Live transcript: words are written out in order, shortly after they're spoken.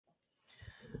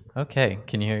Okay,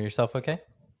 can you hear yourself okay?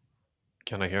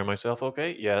 Can I hear myself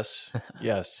okay? Yes.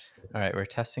 Yes. All right, we're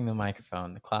testing the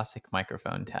microphone, the classic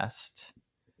microphone test.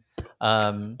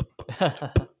 Um, okay,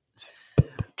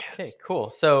 Yes. cool.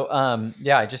 So,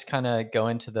 yeah, I just kind of go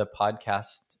into the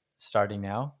podcast starting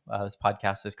now. This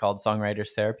podcast is called Songwriters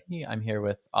Therapy. I'm here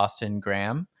with Austin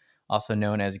Graham, also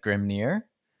known as Grimnir.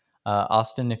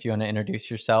 Austin, if you want to introduce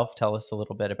yourself, tell us a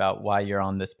little bit about why you're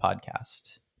on this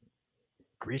podcast.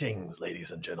 Greetings, ladies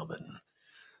and gentlemen.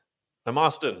 I'm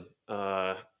Austin,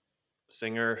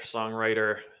 singer,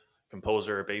 songwriter,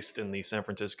 composer based in the San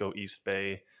Francisco East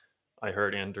Bay. I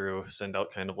heard Andrew send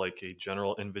out kind of like a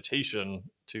general invitation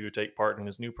to take part in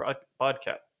his new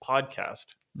podcast.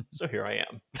 So here I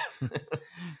am.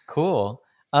 Cool.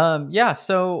 Yeah.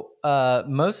 So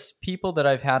most people that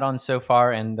I've had on so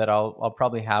far, and that I'll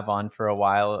probably have on for a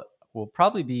while, will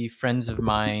probably be friends of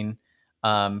mine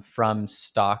from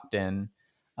Stockton.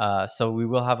 So we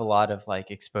will have a lot of like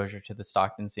exposure to the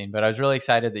Stockton scene. But I was really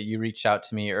excited that you reached out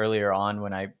to me earlier on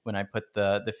when I put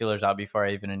the feelers out before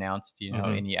I even announced Hmm.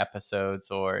 any episodes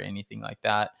or anything like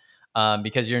that.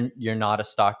 Because you're not a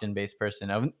Stockton based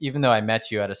person, even though I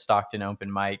met you at a Stockton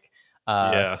open mic.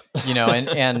 Uh, Yeah.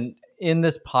 and in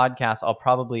this podcast I'll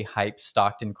probably hype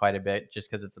Stockton quite a bit just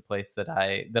because it's a place that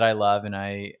I love, and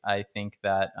I think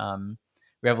that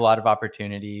we have a lot of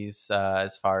opportunities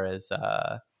as far as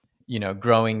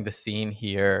growing the scene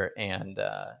here, Right. and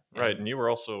And you were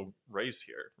also raised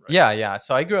here, right? yeah,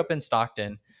 so I grew up in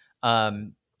Stockton.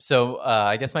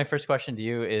 I guess my first question to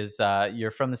you is,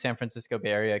 you're from the San Francisco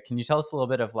Bay Area. Can you tell us a little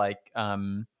bit of like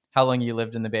how long you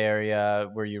lived in the Bay Area?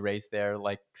 Were you raised there?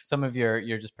 Like some of your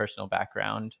just personal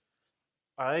background.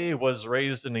 I was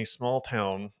raised in a small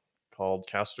town called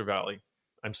Castro Valley.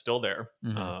 I'm still there.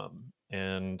 Hmm.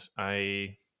 And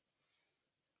I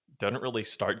didn't really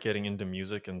start getting into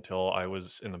music until I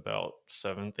was in about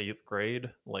seventh, eighth grade.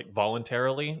 Like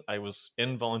voluntarily, I was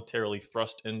involuntarily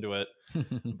thrust into it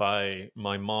by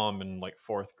my mom in like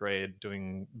fourth grade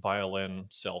doing violin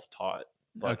self taught.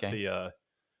 But Okay. the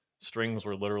strings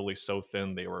were literally so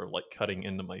thin they were like cutting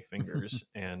into my fingers.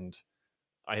 And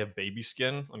I have baby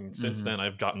skin. I mean, since Hmm. then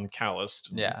I've gotten calloused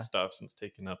and Yeah. stuff since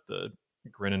taking up the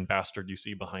grinning bastard you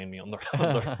see behind me on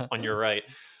the on your right.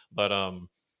 But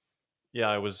yeah,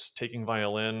 I was taking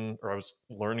violin, or I was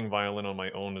learning violin on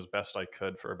my own as best I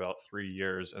could for about 3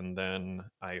 years, and then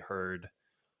I heard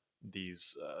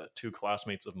these two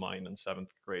classmates of mine in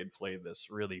seventh grade play this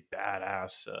really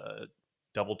badass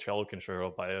double cello concerto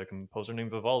by a composer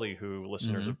named Vivaldi, who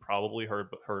listeners Hmm. have probably heard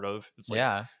of. It's like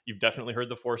Yeah. you've definitely heard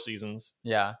the Four Seasons.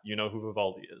 Yeah. You know who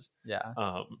Vivaldi is. Yeah.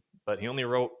 But he only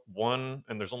wrote one,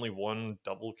 and there's only one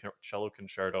double cello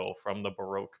concerto from the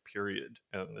Baroque period,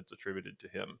 and it's attributed to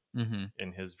him Hmm.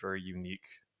 in his very unique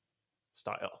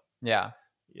style. Yeah.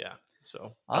 Yeah,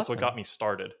 so that's what got Awesome. me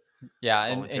started Yeah,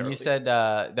 and you voluntarily. said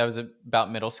that was about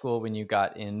middle school when you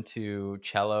got into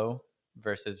cello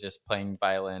versus just playing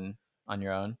violin on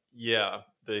your own. Yeah,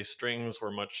 the strings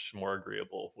were much more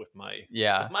agreeable with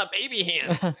Yeah. my baby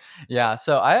hands. Yeah,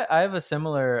 so I have a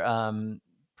similar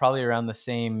probably around the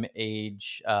same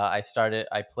age. I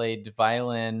played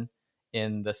violin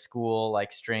in the school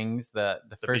like strings, the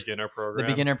The first beginner the program.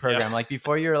 beginner Yeah. program. Like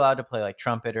before you're allowed to play like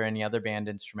trumpet or any other band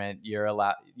instrument, you're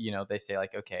allowed, they say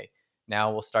like, okay,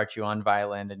 now we'll start you on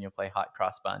violin and you'll play hot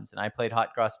cross buns. And I played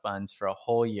hot cross buns for a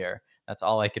whole year. That's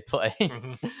all I could play.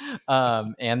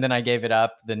 Mhm. And then I gave it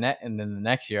up and then the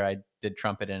next year I did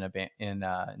trumpet in a band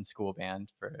in school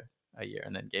band for a year,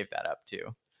 and then gave that up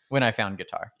too when I found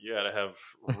guitar. You had to have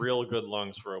real good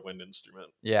lungs for a wind instrument,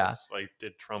 Yeah. because I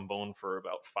did trombone for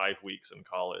about 5 weeks in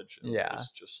college, and it Yeah. was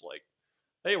just like,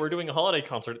 "Hey, we're doing a holiday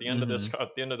concert Hmm. at the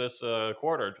end of this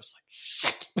quarter." Just like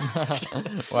shit,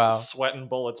 Wow. just sweating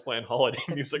bullets playing holiday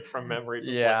music from memory.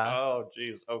 Just like, Yeah. oh,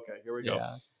 geez, okay, here we go.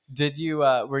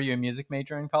 Yeah. Were you a music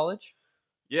major in college?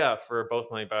 Yeah, for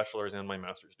both my bachelor's and my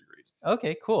master's degrees.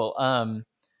 Okay, cool.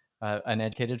 An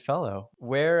educated fellow.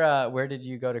 Where did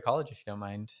you go to college, if you don't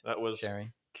mind That was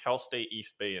sharing? Cal State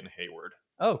East Bay in Hayward.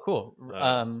 Oh, cool.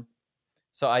 Uh,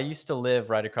 So I used to live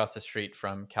right across the street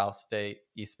from Cal State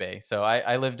East Bay. So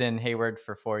I lived in Hayward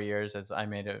for 4 years, as I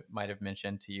might have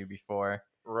mentioned to you before.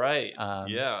 right, Um,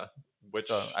 yeah. so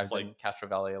Which, I was like, in Castro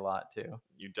Valley a lot too.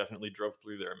 you definitely drove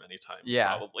through there many times,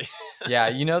 Yeah, probably. yeah.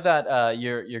 You know that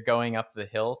you're going up the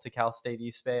hill to Cal State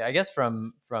East Bay. I guess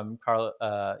from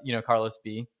Carlos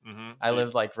B. I So,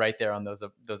 lived like right there on those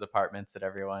apartments that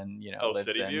everyone oh, lives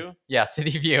City in. View. Yeah,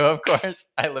 City View, of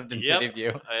course. I lived in City Yep,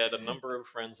 View. I had a number of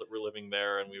friends that were living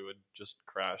there, and we would just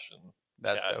crash and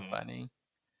That's chat so and funny.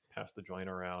 pass the joint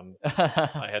around.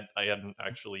 I hadn't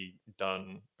actually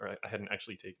done, or I hadn't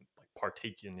actually taken like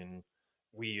partaken in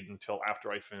weed until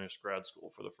after I finished grad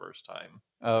school for the first time.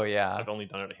 Oh I've yeah. only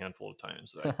done it a handful of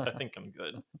times. I think I'm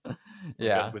good. I'm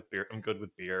good Yeah. with beer. I'm good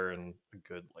with beer and a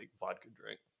good like vodka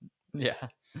drink. Yeah.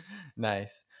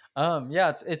 Nice.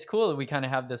 Yeah, it's cool that we kind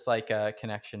of have this like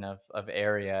connection of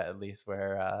area at least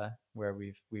where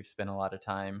we've spent a lot of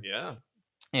time. Yeah.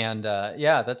 And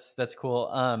yeah, that's cool.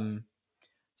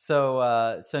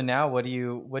 So now what do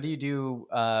you do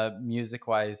music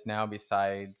wise now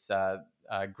besides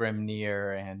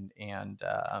Grimnir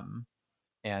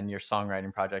and your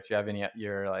songwriting projects? Do you have any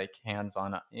your like hands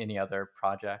on any other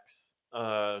projects?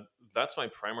 Uh, that's my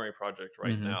primary project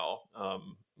right Mhm. now.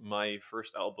 My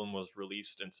first album was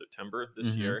released in September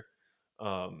this Mhm. year.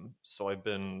 So I've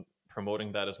been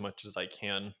promoting that as much as I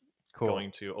can, Cool.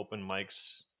 going to open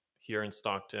mics here in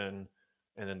Stockton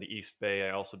and in the East Bay.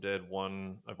 I also did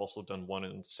one. I've also done one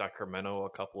in Sacramento a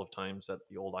couple of times at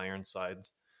the Old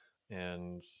Ironsides.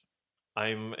 And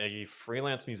I'm a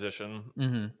freelance musician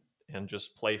Mhm. and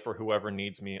just play for whoever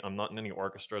needs me. I'm not in any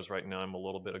orchestras right now. I'm a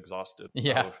little bit exhausted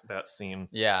Yeah. of that scene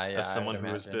Yeah, as yeah, I would someone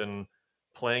who has imagine. been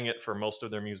playing it for most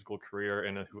of their musical career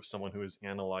and who someone who has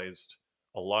analyzed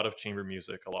a lot of chamber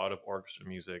music, a lot of orchestra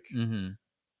music. Mhm.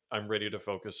 I'm ready to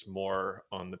focus more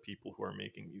on the people who are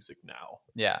making music now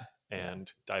Yeah. Yeah.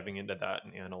 and diving into that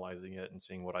and analyzing it and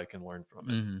seeing what I can learn from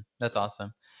it. That's So,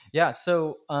 awesome. Yeah.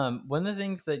 So, one of the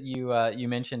things that you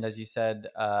mentioned, as you said,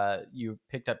 you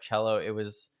picked up cello. It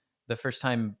was the first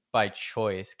time by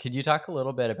choice. Could you talk a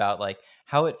little bit about like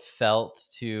how it felt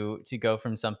to go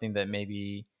from something that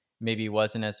maybe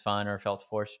wasn't as fun or felt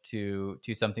forced to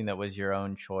something that was your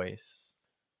own choice?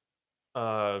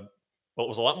 uh, well, it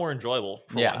was a lot more enjoyable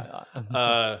for one. Yeah.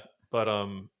 Uh, but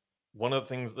one of the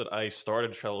things that I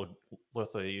started cello with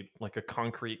a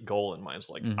concrete goal in mind is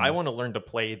like I hmm want to learn to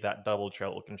play that double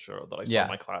cello concerto that I saw Yeah.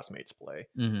 my classmates play.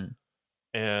 hmm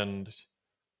And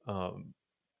um,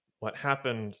 what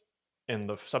happened in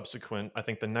the subsequent, I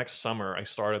think the next summer, I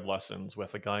started lessons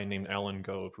with a guy named Alan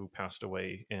Gove who passed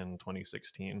away in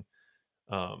 2016.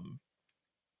 Um,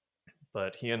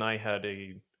 but he and I had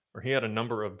he had a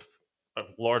number of a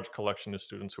large collection of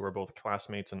students who were both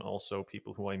classmates and also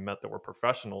people who I met that were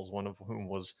professionals. One of whom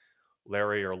was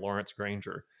Larry or Lawrence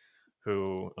Granger,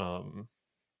 who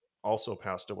also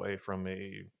passed away from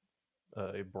a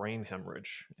brain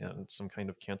hemorrhage and some kind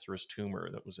of cancerous tumor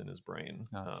that was in his brain.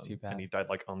 Oh, it's too And bad. he died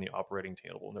like on the operating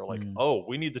table. And they're like, Mm. "Oh,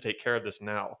 we need to take care of this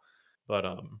now." But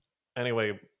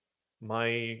anyway,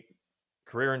 my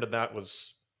career into that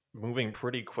was moving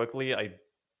pretty quickly. I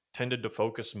tended to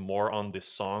focus more on the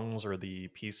songs or the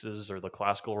pieces or the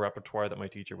classical repertoire that my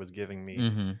teacher was giving me,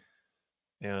 hmm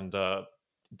and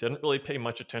didn't really pay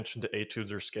much attention to etudes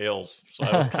or scales. So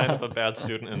I was kind of a bad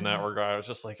student in that regard. I was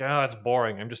just like, it's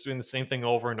boring. I'm just doing the same thing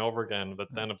over and over again.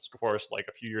 But then, of course, like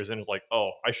a few years in, it's like,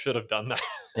 oh, I should have done that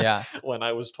Yeah. when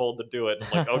I was told to do it. I'm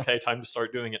like, okay, time to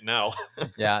start doing it now.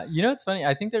 Yeah, it's funny.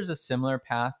 I think there's a similar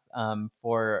path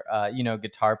for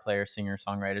guitar players, singer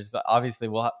songwriters. Obviously,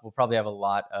 we'll probably have a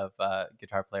lot of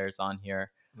guitar players on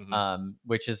here, hmm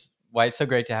which is why it's so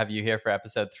great to have you here for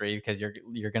episode 3 because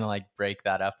you're gonna like break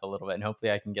that up a little bit, and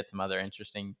hopefully, I can get some other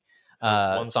interesting Have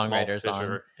one small songwriters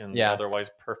on. fissure in the Yeah, otherwise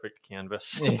perfect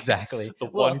canvas. exactly. The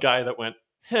one Well, guy that went,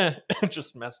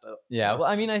 just messed up. yeah, well,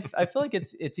 I mean, I feel like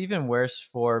it's even worse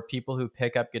for people who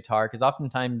pick up guitar because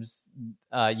oftentimes,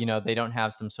 they don't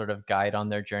have some sort of guide on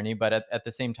their journey, but at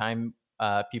the same time,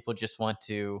 people just want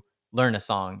to learn a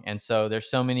song, and so there's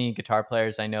so many guitar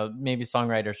players I know, maybe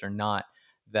songwriters or not,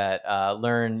 that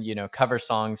learn cover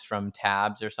songs from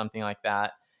tabs or something like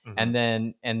that, hmm and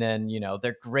then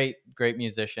they're great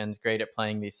musicians, great at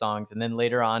playing these songs, and then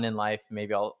later on in life,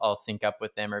 maybe I'll sync up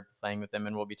with them or be playing with them,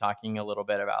 and we'll be talking a little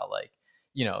bit about like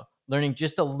learning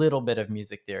just a little bit of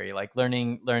music theory, like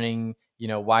learning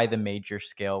why the major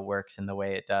scale works in the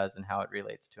way it does and how it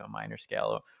relates to a minor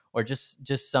scale, or just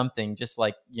something just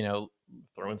like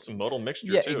Throw in some modal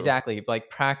mixture yeah, too. exactly,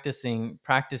 like practicing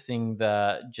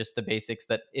the basics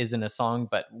that isn't a song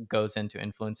but goes into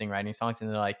influencing writing songs, and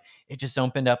they're like, it just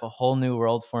opened up a whole new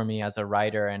world for me as a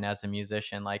writer and as a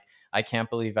musician. Like, I can't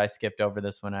believe I skipped over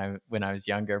this when I was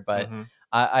younger, but hmm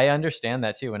I understand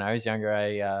that too. When I was younger,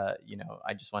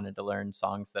 I just wanted to learn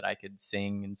songs that I could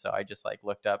sing, and so I just like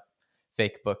looked up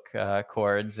fake book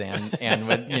chords and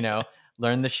would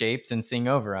learn the shapes and sing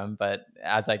over them. But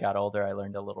as I got older, I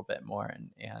learned a little bit more,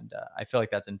 and I feel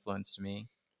like that's influenced me.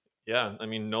 Yeah, I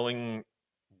mean, knowing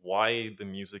why the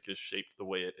music is shaped the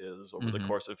way it is over the hmm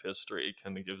course of history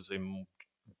kind of gives a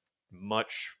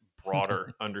much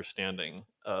broader understanding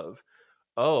of,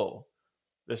 oh,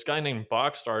 this guy named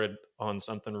Bach started on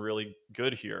something really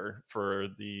good here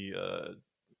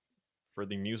for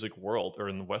the music world, or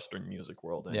in the Western music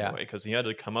world Yeah. anyway, because he had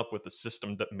to come up with a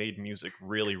system that made music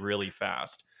really, really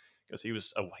fast. Because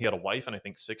he had a wife and I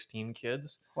think 16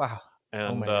 kids, Wow. Oh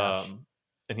and my gosh.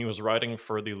 he was writing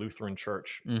for the Lutheran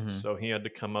Church, Mm-hmm. so he had to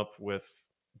come up with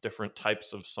different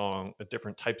types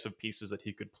of pieces that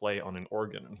he could play on an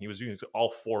organ, and he was using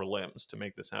all four limbs to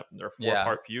make this happen. There are four Yeah.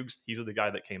 part fugues. He's the guy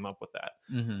that came up with that.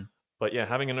 Mm-hmm. But yeah,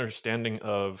 having an understanding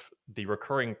of the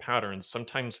recurring patterns,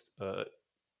 sometimes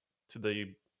to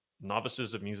the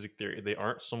novices of music theory, they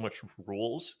aren't so much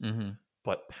rules, Mm-hmm.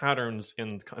 but patterns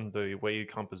in the way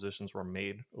compositions were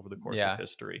made over the course of Yeah.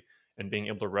 history, and being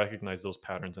able to recognize those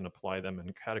patterns and apply them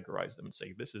and categorize them and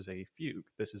say, this is a fugue,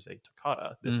 this is a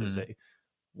toccata, this is Mm-hmm. a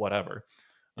whatever.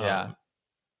 Yeah. Um,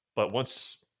 but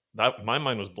once that, my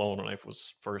mind was blown when I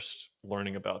was first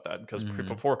learning about that, because Mm-hmm.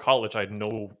 before college, I had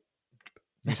no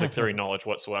music theory knowledge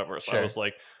whatsoever. So I Sure. was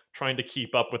like trying to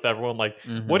keep up with everyone. Like,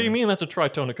 what do you Mm-hmm. mean that's a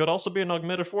tritone? It could also be an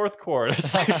augmented fourth chord.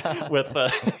 It's like with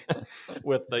the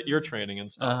with the ear training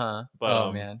and stuff. Uh-huh. But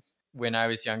Oh man. When I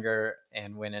was younger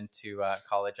and went into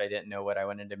college, I didn't know what I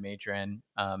wanted to major in.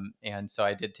 And so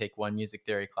I did take one music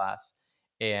theory class.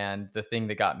 And the thing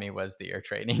that got me was the ear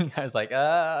training. I was like,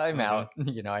 I'm mhm. out.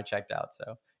 I checked out.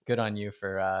 So good on you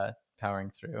for powering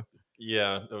through.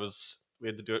 Yeah, it was. We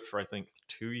had to do it for I think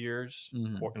 2 years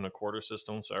Hmm. in a quarter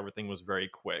system, so everything was very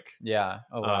quick. Yeah.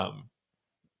 Oh, wow. Um,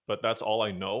 but that's all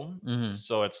I know. Hmm.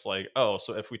 So it's like, oh,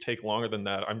 so if we take longer than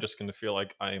that, I'm just going to feel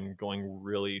like I'm going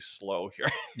really slow here.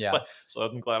 Yeah. But so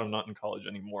I'm glad I'm not in college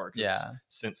anymore, because Yeah.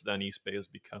 since then East Bay has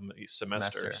become a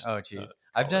Semester. semester's Oh, geez.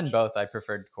 I've done college. both. I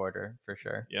preferred quarter for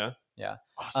sure. Yeah, Yeah.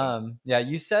 awesome. Yeah,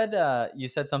 you said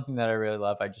something that I really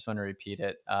love. I just want to repeat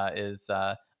it. Is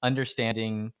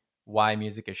understanding why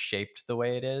music is shaped the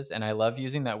way it is, and I love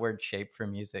using that word "shape" for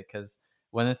music because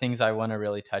one of the things I want to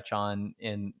really touch on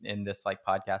in this like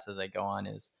podcast as I go on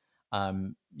is,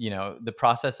 the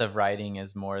process of writing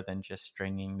is more than just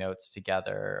stringing notes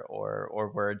together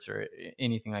or words or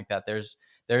anything like that. There's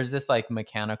this like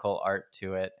mechanical art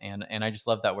to it, and I just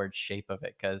love that word "shape" of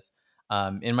it because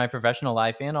in my professional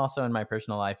life and also in my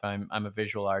personal life, I'm a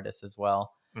visual artist as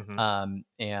well. Hmm.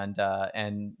 And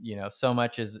so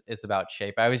much is about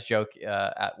shape. I always joke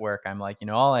at work. I'm like,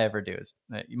 all I ever do is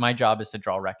my job is to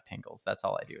draw rectangles. That's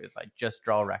all I do is like just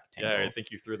draw Yeah, I rectangles.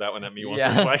 think you threw that one at me once or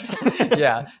Yeah, twice.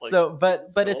 yeah. It's like, So, this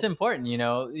is but it's gold. important,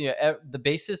 yeah, the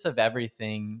basis of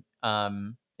everything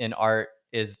in art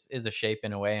is a shape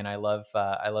in a way, and I love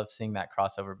seeing that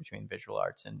crossover between visual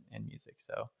arts and music.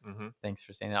 So, Hmm. thanks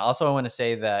for saying that. Also, I want to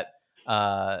say that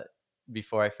uh,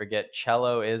 before I forget,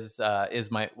 cello is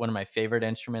my one of my favorite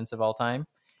instruments of all time,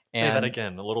 Say that and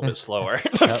again, a little bit slower.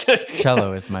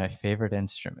 cello is my favorite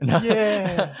instrument.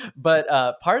 Yeah. But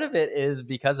part of it is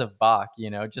because of Bach.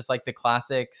 Just like the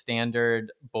classic,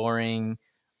 standard, boring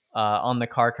on the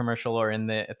car commercial or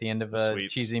at the end of The a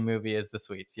sweets. cheesy movie is the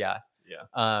sweets. Yeah. Yeah.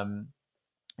 Um,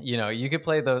 you could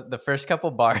play the first couple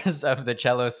bars of the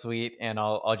cello suite, and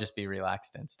I'll just be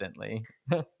relaxed instantly.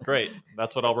 Great.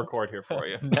 That's what I'll record here for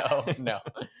you. No, no.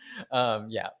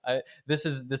 Yeah, this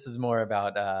is more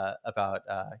about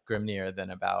Grimnir than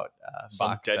about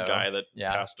Some Bach, dead though. guy that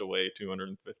Yeah, passed away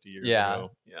 250 years yeah,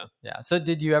 ago. Yeah. yeah. So,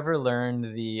 did you ever learn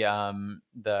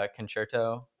the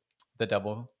concerto, the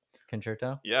double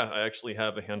concerto? Yeah, I actually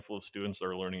have a handful of students that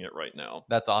are learning it right now.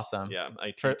 That's awesome. Yeah,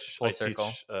 I For teach full I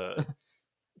circle. teach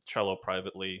cello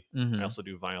privately. I Mm-hmm. also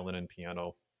do violin and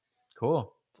piano.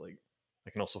 Cool. It's like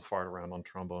I can also fart around on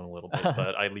trombone a little bit,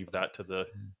 but I leave that to the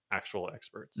actual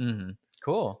experts. Mm-hmm.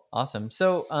 Cool. Awesome.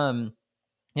 So,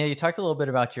 yeah, you talked a little bit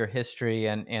about your history,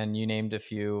 and you named a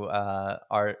few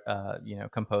art,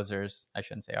 composers. I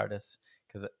shouldn't say artists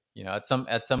because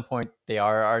at some point they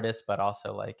are artists, but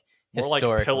also like More like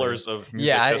historically. pillars of music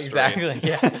Yeah, history. exactly.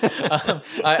 Yeah,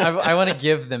 I want to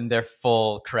give them their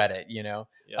full credit. Yeah,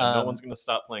 no one's Um, going to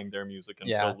stop playing their music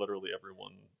yeah, until literally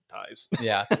everyone dies.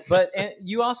 yeah. But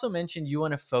you also mentioned you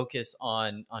want to focus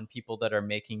on people that are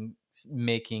making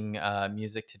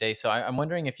music today. So I'm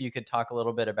wondering if you could talk a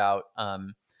little bit about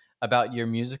your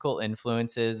musical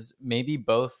influences, maybe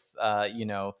both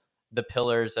the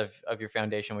pillars of your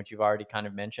foundation, which you've already kind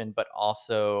of mentioned, but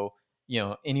also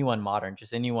anyone modern,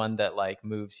 just anyone that like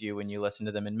moves you when you listen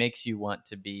to them and makes you want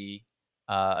to be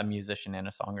a musician and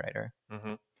a songwriter.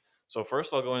 Hmm. So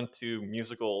first I'll go into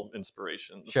musical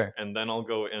inspirations, Sure. and then I'll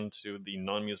go into the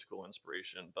non-musical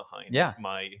inspiration behind Yeah.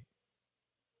 my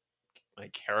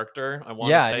character, I want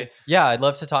to Yeah, say. yeah, I'd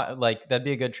love to talk. Like that'd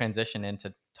be a good transition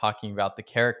into talking about the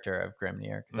character of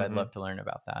Grimnir because I'd Hmm. love to learn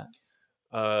about that.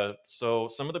 So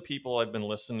some of the people I've been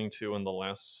listening to in the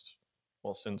last,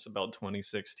 well, since about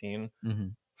 2016, Hmm.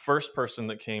 first person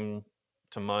that came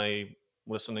to my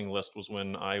listening list was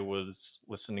when I was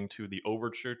listening to the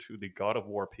overture to the God of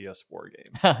War PS4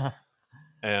 game.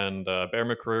 And Bear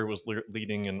McCreary was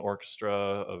leading an orchestra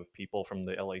of people from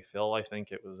the LA Phil. I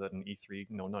think it was at an E3,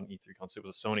 no, not an E3 concert. It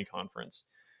was a Sony conference.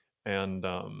 And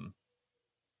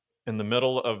in the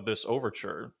middle of this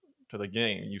overture to the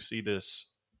game, you see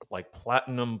this like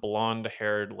platinum blonde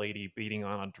haired lady beating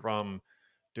on a drum,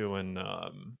 doing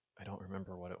I don't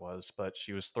remember what it was, but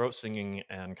she was throat singing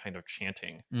and kind of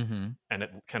chanting, Mm-hmm. and it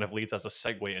kind of leads as a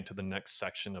segue into the next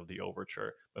section of the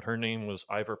overture. But her name was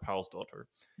Ivar Palsdotter,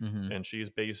 Mm-hmm. and she's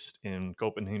based in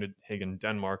Copenhagen,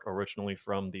 Denmark, originally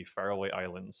from the Faroe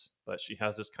Islands. But she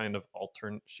has this kind of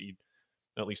she,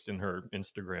 at least in her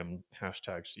Instagram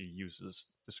hashtag, she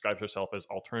describes herself as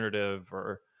alternative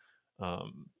or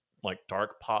um, like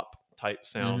dark pop type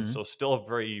sounds. Mm-hmm. So still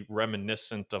very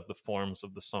reminiscent of the forms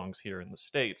of the songs here in the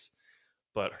States,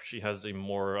 but she has a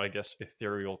more, I guess,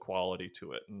 ethereal quality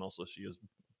to it. And also she has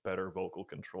better vocal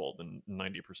control than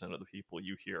 90% of the people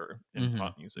you hear in Mm-hmm.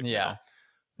 pop music now. Yeah.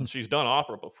 And she's done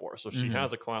opera before, so she Mm-hmm.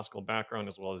 has a classical background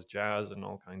as well as jazz and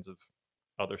all kinds of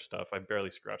other stuff. I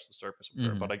barely scratched the surface with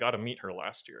her, Mm-hmm. but I got to meet her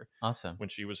last year Awesome. when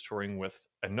she was touring with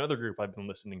another group I've been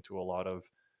listening to a lot of,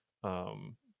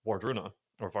 Vardruna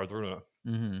or Vardruna,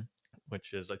 Mm-hmm.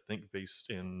 which is I think based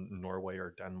in Norway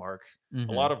or Denmark. A Mm-hmm.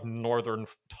 lot of northern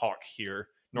talk here,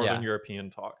 northern Yeah. European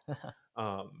talk.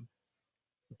 Um,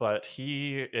 but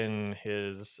he, in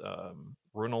his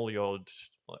Runoliod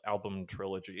album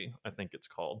trilogy, I think it's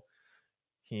called,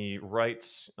 he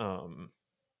writes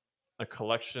a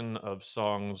collection of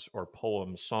songs or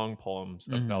song poems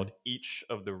Mm-hmm. about each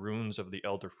of the runes of the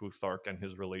Elder Futhark and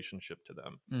his relationship to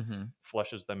them, Mm-hmm.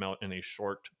 fleshes them out in a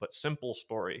short but simple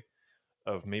story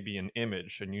of maybe an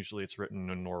image, and usually it's written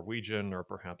in Norwegian or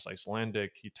perhaps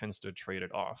Icelandic. He tends to trade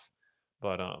it off.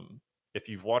 But if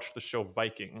you've watched the show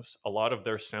Vikings, a lot of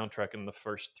their soundtrack in the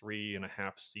first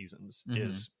 3.5 seasons Mm-hmm.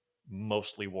 is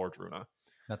mostly Wardruna.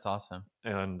 That's awesome.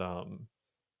 And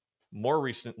more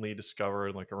recently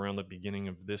discovered, like around the beginning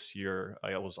of this year,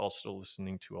 I was also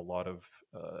listening to a lot of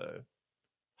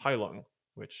Heilung,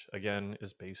 which again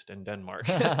is based in Denmark.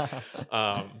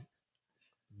 um,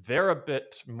 they're a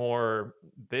bit more,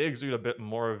 they exude a bit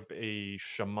more of a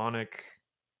shamanic,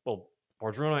 well,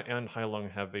 Wardruna and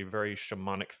Heilung have a very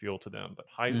shamanic feel to them, but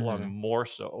Heilung Mm-hmm. more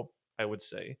so, I would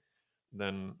say,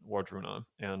 than Wardruna.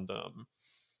 And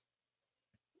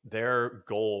their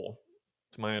goal,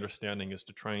 to my understanding, is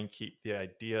to try and keep the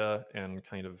idea and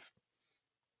kind of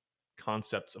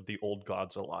concepts of the old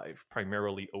gods alive,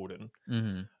 primarily Odin.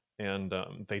 Mm-hmm. And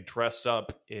they dress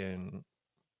up in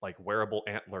like wearable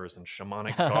antlers and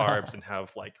shamanic garbs and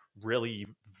have like really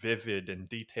vivid and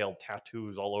detailed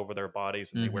tattoos all over their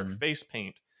bodies, and they wear Mm-hmm. face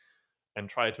paint and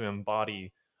try to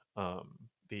embody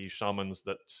the shamans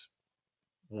that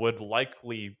would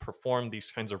likely perform these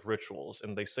kinds of rituals.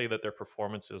 And they say that their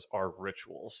performances are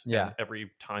rituals, and Yeah.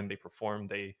 every time they perform,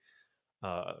 they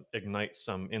ignite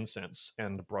some incense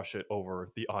and brush it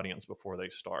over the audience before they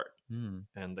start. Mm.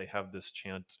 And they have this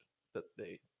chant that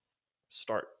they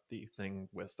start the thing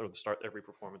with, or start every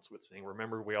performance with, saying,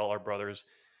 "Remember, we all are brothers,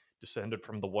 descended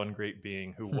from the one great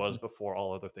being who was before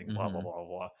all other things." Blah blah Mm-hmm. blah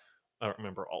blah. I don't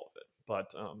remember all of it,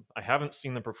 but I haven't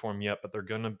seen them perform yet. But they're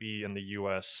gonna be in the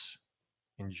U.S.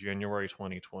 in January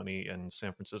 2020 in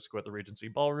San Francisco at the Regency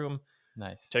Ballroom.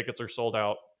 Nice. Tickets are sold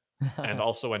out. And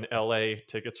also in LA,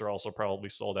 tickets are also probably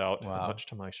sold out, Wow. much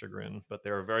to my chagrin, but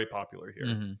they're very popular here.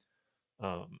 Mm-hmm.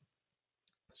 Um,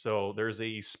 so there's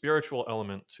a spiritual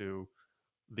element to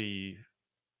the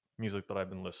music that I've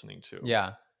been listening to.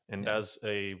 Yeah. And Yeah. as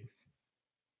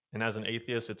an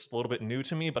atheist, it's a little bit new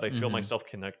to me, but I feel Mm-hmm. myself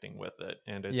connecting with it.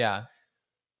 And it's Yeah.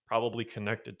 probably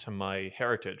connected to my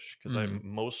heritage because Mm-hmm.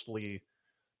 I'm mostly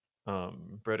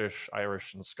British,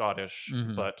 Irish, and Scottish,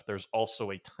 Mm-hmm. but there's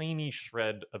also a tiny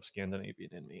shred of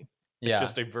Scandinavian in me. It's Yeah.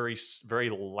 just a very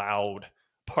loud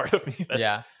part of me that's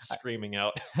Yeah. screaming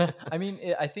out. I mean,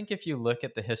 I think if you look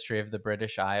at the history of the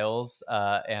British Isles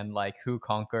and like who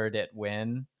conquered it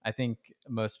when, I think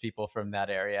most people from that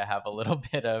area have a little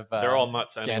bit of They're all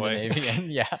nuts anyway.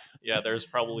 Scandinavian. Yeah. Yeah, there's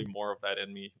probably more of that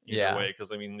in me either Yeah. way.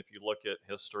 Because I mean, if you look at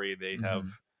history, Hmm.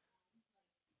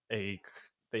 a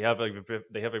they have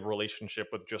a relationship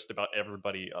with just about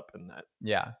everybody Yeah. up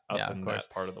Yeah. Of in course.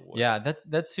 that part of the Yeah. woods.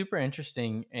 That's super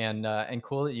interesting and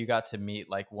cool that you got to meet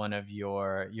like one of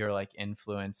your like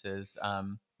influences.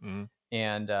 Mm.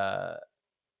 And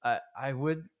I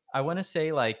would I want to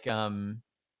say like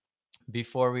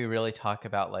before we really talk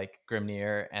about like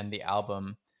Grimnir and the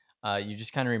album, you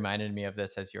just kind of reminded me of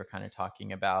this as you were kind of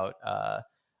talking about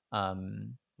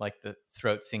like the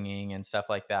throat singing and stuff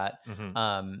like that.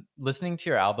 Hmm. Listening to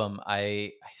your album,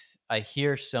 I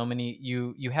hear so many,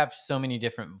 you have so many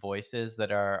different voices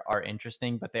that are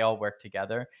interesting, but they all work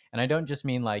together. And I don't just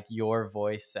mean like your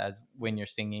voice as when you're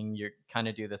singing, you kind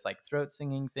of do this like throat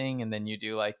singing thing, and then you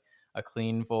do like a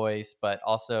clean voice, but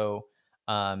also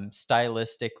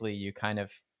stylistically, you kind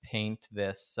of paint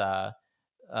this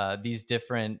these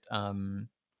different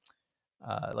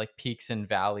like peaks and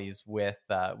valleys with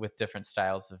different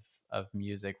styles of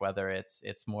music, whether it's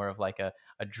more of like a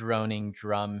droning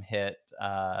drum hit,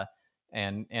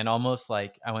 and almost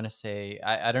like, I want to say,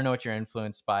 I don't know what you're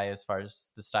influenced by as far as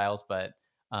the styles, but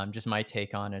just my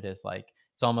take on it is like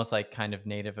it's almost like kind of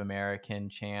Native American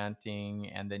chanting,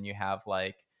 and then you have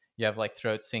like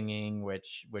throat singing,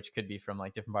 which could be from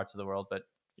like different parts of the world, but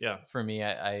Yeah. for me,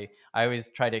 I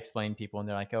always try to explain people, and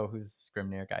they're like, "Oh, who's the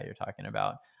Scribner guy you're talking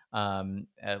about?"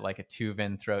 Like a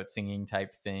Tuvan throat singing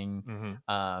type thing.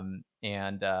 Hmm.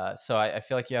 So I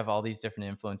feel like you have all these different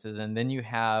influences, and then you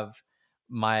have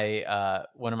my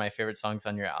one of my favorite songs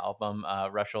on your album,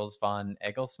 Rushels von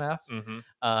Egglesmith. Hmm.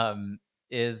 Um,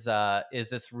 is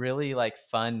this really like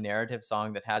fun narrative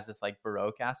song that has this like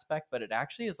Baroque aspect, but it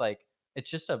actually is like it's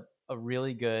just a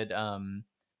really good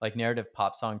like narrative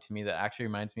pop song to me that actually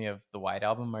reminds me of the White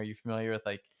Album. Are you familiar with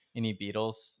like any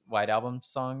Beatles White Album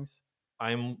songs?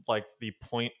 I'm like the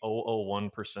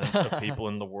 0.001% of people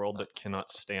in the world that cannot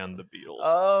stand the Beatles.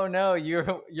 Oh no,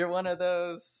 you're one of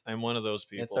those. I'm one of those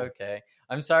It's people. okay.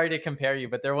 I'm sorry to compare you,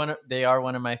 but they are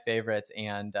one of my favorites,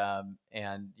 and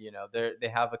you know they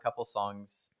have a couple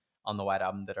songs on the White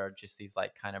Album that are just these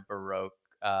like kind of Baroque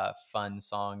fun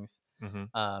songs. Hmm.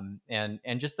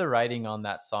 And just the writing on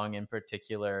that song in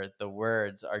particular, the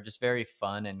words are just very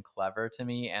fun and clever to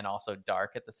me, and also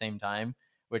dark at the same time,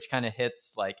 which kind of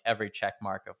hits like every check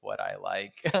mark of what I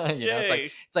like. You know,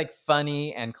 Yay. it's like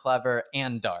funny and clever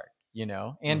and dark, you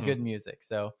know, and Hmm. good music.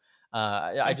 So I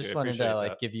Thank you. I just wanted to appreciate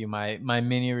like that. give you my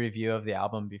mini review of the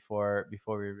album before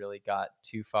we really got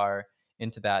too far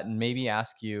into that, and maybe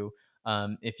ask you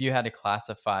if you had to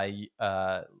classify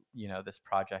you know, this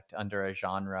project under a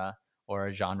genre, or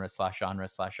a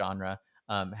genre/genre/genre.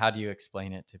 How do you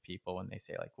explain it to people when they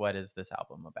say like, "What is this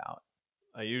album about?"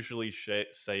 I usually say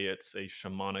it's a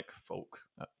shamanic folk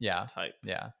Yeah, type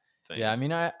yeah, yeah. I thing.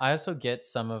 mean, I also get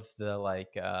some of the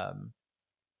like.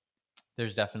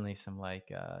 There's definitely some like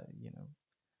you know,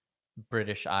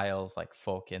 British Isles like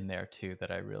folk in there too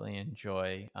that I really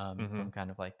enjoy, Hmm. from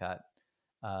kind of like that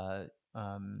uh,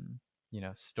 you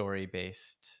know, story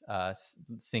based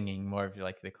singing, more of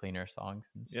like the cleaner songs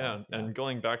and stuff. Yeah. Yeah. And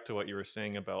going back to what you were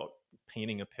saying about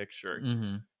painting a picture,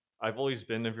 Mm-hmm. I've always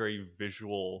been a very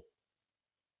visual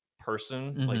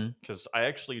person, like, Mm-hmm. because I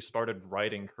actually started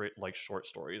writing like short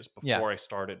stories Yeah. before I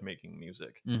started making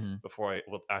music, Mm-hmm. before I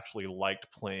actually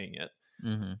liked playing it.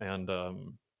 Mm-hmm. And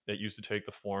it used to take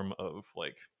the form of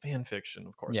like fan fiction,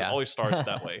 of course. It Yeah. always starts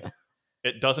that way.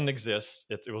 It doesn't exist.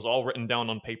 It was all written down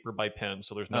on paper by pen,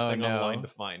 so there's Oh nothing online to no.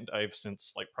 find. I've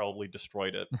since like probably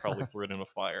destroyed it, probably threw it in a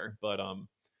fire. But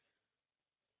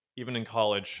even in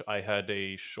college, I had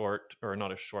a short, or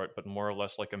not a short, but more or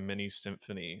less like a mini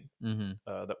symphony Mm-hmm.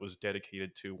 that was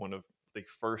dedicated to one of the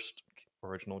first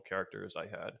original characters I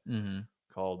had, Mm-hmm.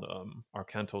 called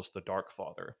Arcantos the Dark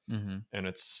Father. Mm-hmm. And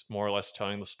it's more or less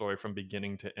telling the story from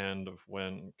beginning to end of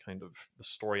when kind of the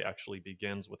story actually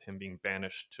begins with him being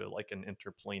banished to like an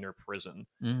interplanar prison,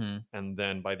 Mm-hmm. and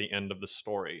then by the end of the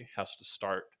story has to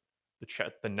start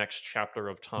the next chapter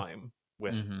of time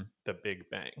with Mm-hmm. the Big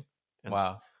Bang, and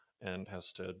Wow. and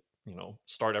has to, you know,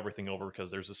 start everything over because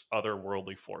there's this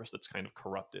otherworldly force that's kind of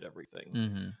corrupted everything,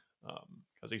 Mm-hmm.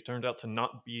 because he turned out to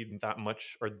not be that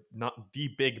much, or not the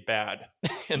big bad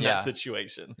in that Yeah.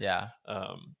 situation. Yeah.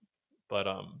 um, but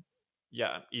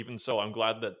yeah, even so, I'm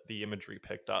glad that the imagery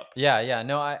picked up, Yeah. Yeah.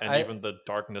 No, and even the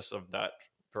darkness of that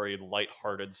very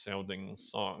light-hearted sounding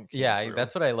song came yeah, through.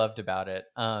 that's what I loved about it.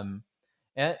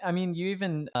 And I mean, you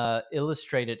even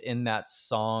illustrated in that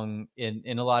song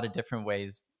in a lot of different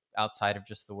ways outside of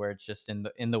just the words, just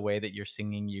in the way that you're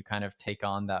singing, you kind of take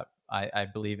on that. I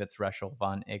believe it's Rushel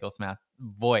von Egglesmith's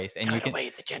voice, and you Cut can away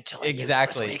the gentle and useless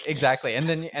exactly,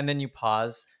 weakness. and then you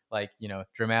pause, like, you know,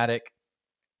 dramatic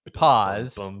Ba-dum, bum,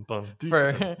 pause bum, bum,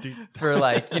 doo-da-dum, for doo. for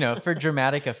like, you know, for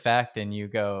dramatic effect, and you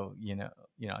go, you know,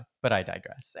 but I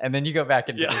digress, and then you go back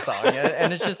into Yeah. the song,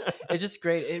 and it's just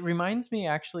great. It reminds me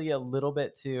actually a little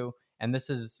bit too, and this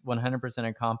is 100%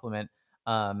 a compliment.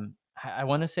 I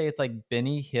want to say it's like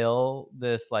Benny Hill,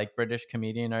 this like British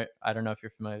comedian. I don't know if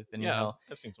you're familiar with Benny Yeah, Hill.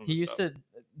 I've seen some of He his used stuff. to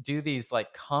do these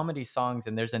like comedy songs,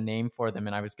 and there's a name for them,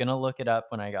 and I was gonna look it up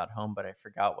when I got home, but I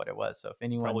forgot what it was. So if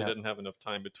anyone Probably knows, didn't have enough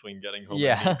time between getting home and me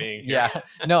yeah, being here. yeah,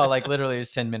 no, like literally it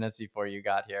was 10 minutes before you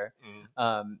got here.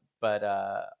 Mm. But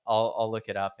I'll look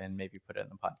it up and maybe put it in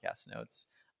the podcast notes.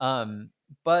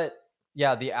 But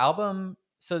yeah, the album.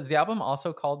 So is the album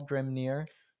also called Grimnir?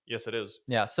 Yes, it is.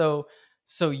 Yeah. So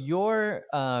your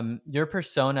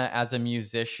persona as a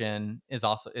musician is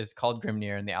called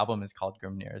Grimnir, and the album is called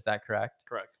Grimnir. Is that correct?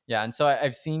 Correct. Yeah. And so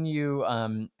I've seen you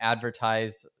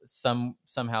advertise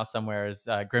somehow somewhere as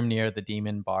Grimnir the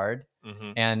Demon Bard,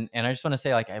 Hmm. and I just want to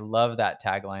say, like, I love that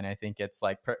tagline. I think it's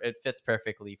like it fits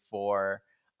perfectly for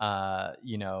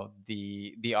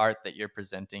the art that you're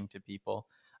presenting to people.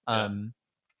 Yeah. Um,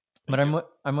 but Thank you.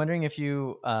 I'm wondering if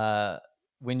you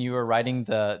when you were writing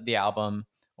the album,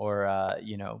 or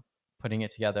putting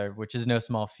it together, which is no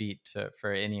small feat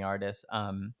for any artist.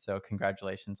 So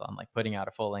congratulations on like putting out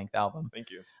a full length album. Thank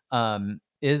you.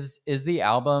 Is the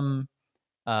album,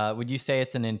 would you say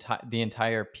it's the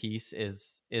entire piece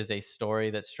is a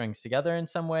story that strings together in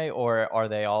some way, or are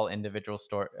they all individual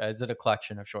story? Is it a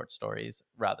collection of short stories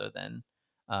rather than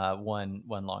one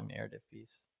long narrative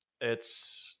piece?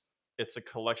 It's it's a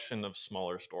collection of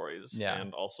smaller stories Yeah.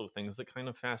 and also things that kind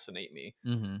of fascinate me.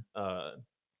 Mm-hmm. Uh,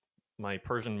 my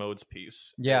Persian modes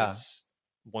piece Yeah. is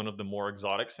one of the more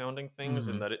exotic sounding things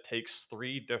in Mm-hmm. that it takes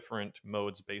 3 different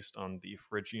modes based on the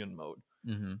Phrygian mode,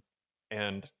 Mm-hmm.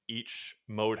 and each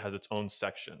mode has its own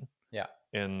section Yeah.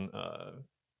 in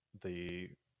the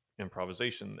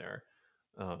improvisation there.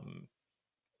 Um,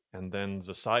 and then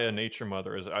Zasaya Nature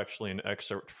Mother is actually an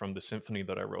excerpt from the symphony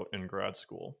that I wrote in grad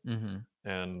school. Mm-hmm.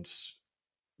 And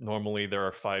normally there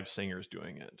are 5 singers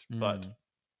doing it, but Mm.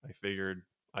 I figured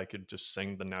I could just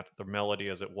sing the melody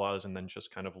as it was, and then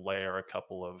just kind of layer a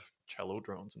couple of cello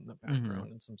drones in the Mm-hmm.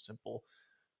 background and some simple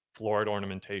florid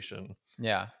ornamentation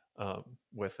Yeah.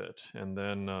 with it. And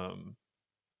then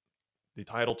the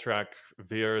title track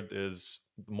Veerd is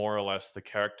more or less the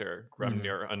character Mm-hmm.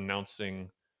 Gremnir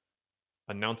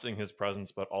announcing his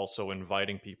presence, but also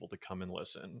inviting people to come and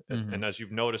listen. Mm-hmm. And as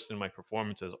you've noticed in my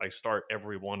performances, I start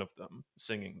every one of them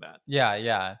singing that. Yeah.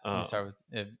 Yeah. You Um, start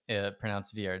with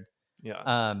pronounced Veerd. yeah.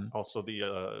 Um. Also,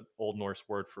 the Old Norse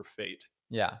word for fate.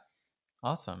 Yeah.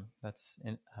 Awesome. That's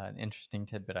an interesting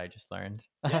tidbit I just learned.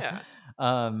 Yeah.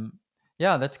 um,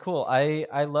 yeah, that's cool.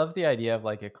 I love the idea of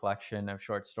like a collection of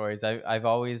short stories. I've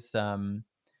always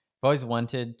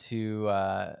wanted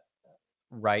to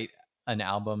write an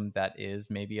album that is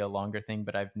maybe a longer thing,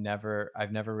 but I've never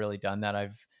really done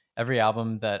that. Every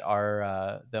album that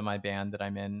my band that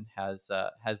I'm in has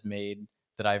made,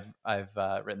 that I've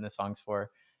written the songs for,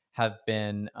 have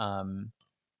been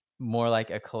more like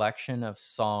a collection of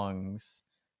songs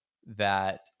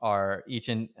that are each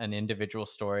an individual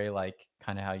story, like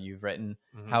kind of how you've written.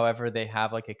 Hmm. However, they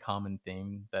have like a common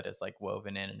theme that is like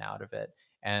woven in and out of it.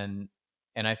 And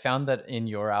I found that in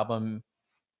your album,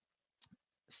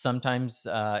 sometimes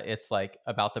it's like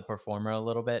about the performer a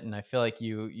little bit, and I feel like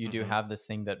you do Hmm. have this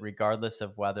thing that regardless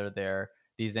of whether they're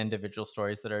these individual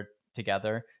stories that are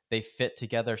together, they fit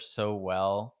together so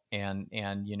well. And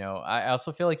I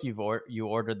also feel like you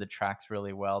ordered the tracks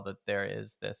really well, that there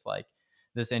is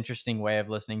this interesting way of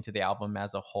listening to the album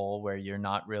as a whole, where you're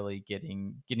not really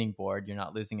getting bored, you're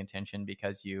not losing attention,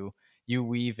 because you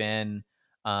weave in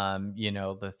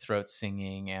the throat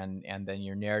singing, and then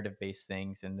your narrative based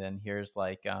things, and then here's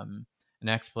like an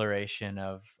exploration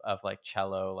of like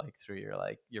cello, like through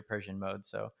your Persian mode.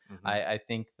 So Hmm. I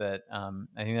think that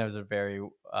was a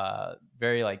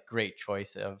very like great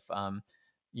choice of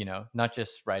not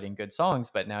just writing good songs,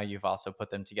 but now you've also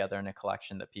put them together in a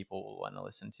collection that people will want to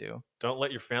listen to. Don't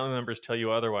let your family members tell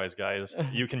you otherwise, guys.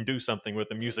 You can do something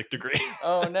with a music degree.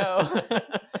 Oh no.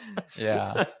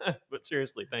 Yeah. But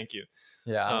seriously, thank you.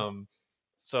 Yeah. Um,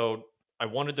 so I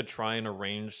wanted to try and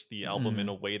arrange the album in Hmm.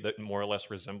 a way that more or less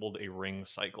resembled a ring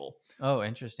cycle. Oh,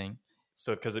 interesting.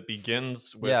 So because it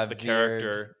begins with Yeah, the veered.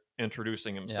 character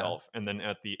introducing Yeah. himself, and then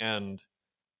at the end,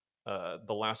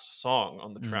 the last song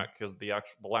on the Mm. track, because the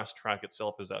last track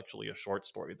itself is actually a short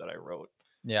story that I wrote.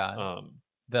 Yeah. Um,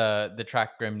 The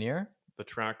track Grimnir. the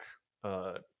track,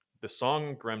 uh, the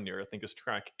song Gremnir, I think, is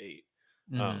track 8.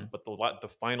 Hmm. But the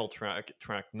final track,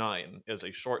 track 9, is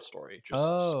a short story, just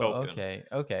Oh, spoken. okay.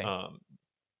 Okay. Um,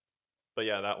 but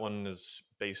yeah, that one is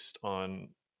based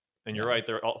on, and you're Yeah. right,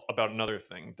 they're all about another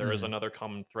thing. There is Hmm. another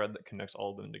common thread that connects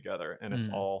all of them together, and it's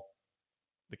Hmm. all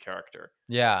the character.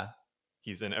 Yeah.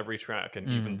 He's in every track, and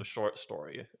even Hmm. the short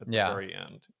story at the Yeah. very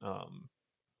end.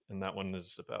 And that one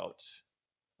is about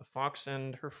a fox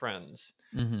and her friends.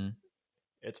 Hmm.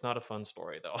 It's not a fun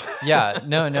story though. Yeah.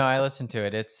 No, no, I listened to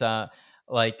it. It's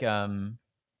like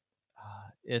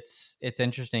it's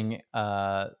interesting.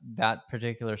 That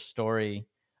particular story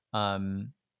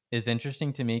um, is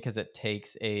interesting to me because it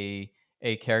takes a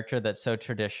character that so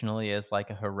traditionally is like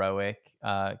a heroic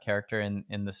character in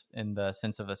the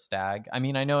sense of a stag. I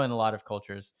mean, I know in a lot of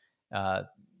cultures, uh,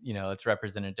 it's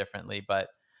represented differently, but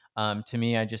to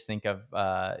me, I just think of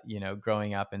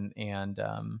growing up and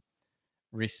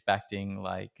respecting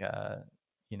like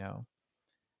you know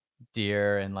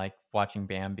deer and like watching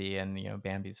Bambi and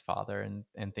Bambi's father and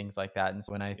things like that. And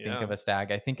so when I think of Yeah, a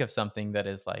stag, I think of something that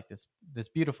is like this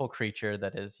beautiful creature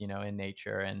that is in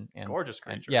nature gorgeous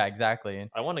and yeah, creature. exactly.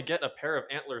 And I want to get a pair of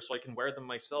antlers so I can wear them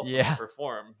myself when I yeah.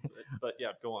 perform. But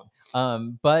yeah, go on.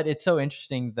 But it's so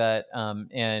interesting that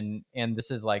and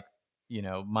this is like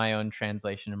my own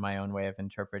translation and my own way of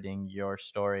interpreting your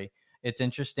story. It's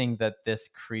interesting that this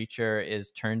creature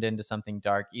is turned into something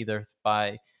dark either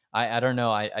by I don't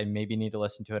know, I maybe need to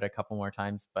listen to it a couple more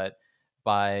times, but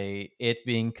by it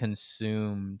being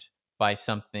consumed by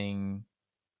something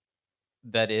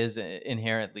that is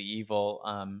inherently evil.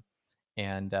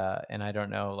 And I don't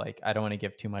know, like I don't want to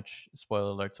give too much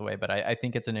spoiler alerts away, but I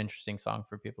think it's an interesting song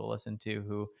for people to listen to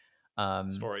who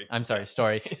Story. I'm Yeah. sorry,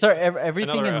 story. Sorry, everything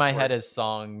Another in my S head word. is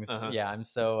songs. Uh-huh. Yeah, I'm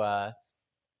so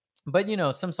but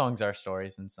some songs are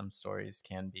stories and some stories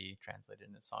can be translated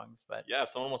into songs, but Yeah, if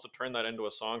someone wants to turn that into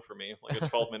a song for me, like a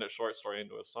 12-minute short story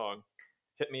into a song,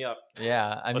 hit me up.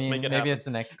 yeah, I Let's make mean it maybe happen. it's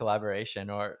the next collaboration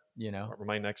or Or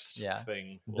my next yeah,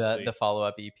 thing. We'll the see.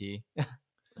 follow-up EP.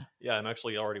 Yeah, I'm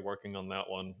actually already working on that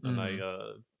one, and I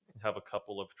Mhm. have a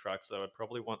couple of tracks that I would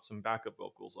probably want some backup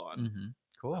vocals on. Mhm.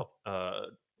 Cool. Help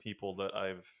people that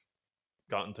I've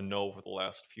gotten to know over the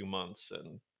last few months,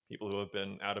 and people who have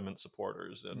been adamant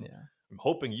supporters. And Yeah. I'm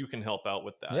hoping you can help out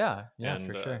with that, Yeah, yeah,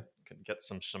 for and sure. can get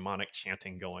some shamanic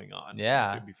chanting going on.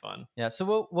 Yeah. It'd be fun. Yeah. So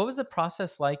what was the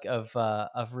process like of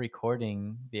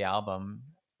recording the album?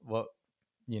 What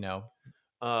you know?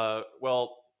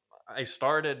 Well, I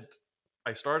started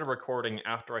I started recording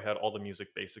after I had all the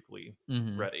music basically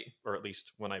Mhm. ready, or at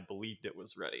least when I believed it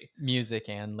was ready, Music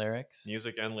and lyrics.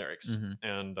 music and lyrics. Mhm.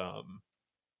 And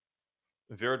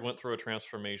Veered went through a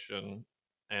transformation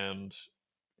and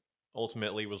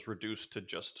ultimately was reduced to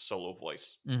just solo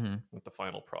voice Mhm. with the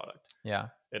final product. Yeah.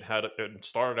 It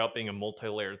started out being a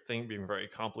multi-layered thing, being very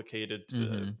complicated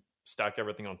to Mhm. stack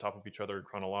everything on top of each other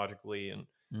chronologically. And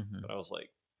Mhm. but I was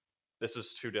like, this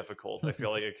is too difficult. I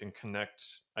feel like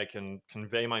I can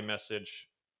convey my message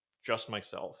just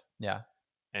myself, Yeah.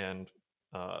 and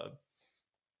uh,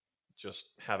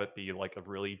 just have it be like a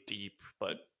really deep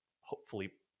but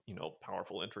hopefully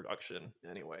powerful introduction.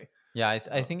 Anyway, Yeah,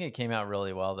 I uh, think it came out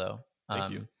really well though. thank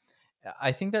you.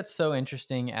 I think that's so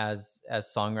interesting as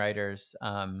songwriters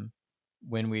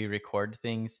when we record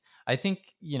things. I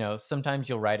think sometimes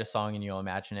you'll write a song and you'll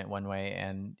imagine it one way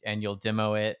and you'll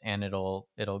demo it and it'll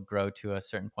grow to a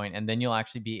certain point and then you'll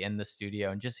actually be in the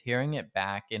studio and just hearing it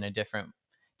back in a different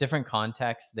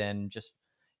context than just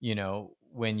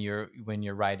when you're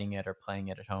writing it or playing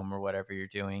it at home or whatever you're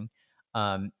doing.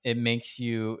 It makes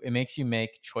you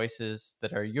make choices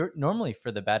that are your normally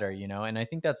for the better, and I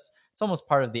think that's it's almost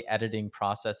part of the editing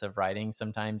process of writing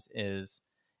sometimes is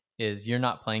you're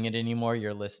not playing it anymore,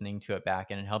 you're listening to it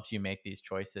back and it helps you make these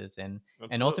choices and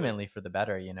Absolutely. ultimately for the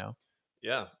better.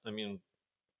 Yeah, I mean,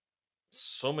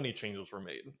 so many changes were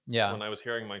made Yeah. when I was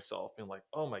hearing myself being like,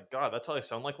 oh my god, that's how I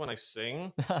sound like when I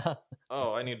sing.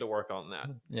 Oh, I need to work on that.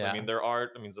 So I mean, Yeah.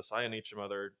 Zasai and Each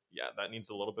Mother, yeah, that needs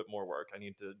a little bit more work.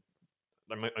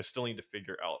 I still need to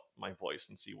figure out my voice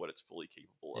and see what it's fully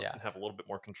capable of, Yeah. and have a little bit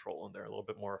more control in there, a little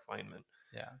bit more refinement.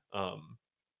 Yeah. Um,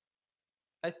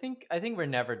 I think we're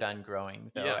never done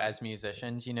growing though yeah, as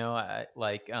musicians,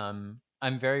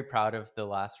 I'm very proud of the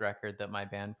last record that my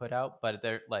band put out, but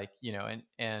they're like,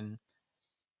 and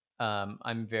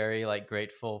I'm very like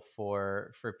grateful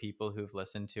for people who've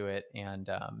listened to it and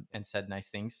said nice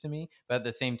things to me. But at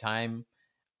the same time,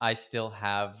 I still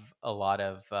have a lot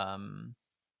of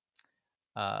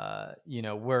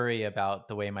worry about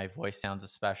the way my voice sounds,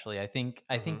 especially. I think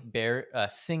hmm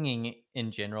singing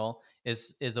in general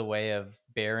is a way of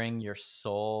bearing your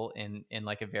soul in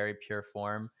like a very pure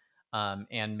form,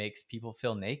 and makes people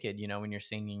feel naked, when you're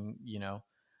singing,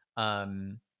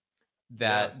 um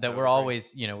yeah, that I would we're agree.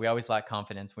 always, we always lack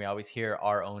confidence. We always hear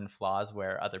our own flaws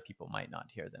where other people might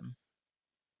not hear them.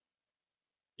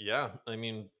 Yeah, I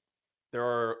mean, there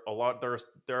are a lot. There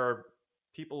are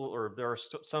people, or there are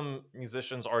some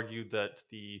musicians argue that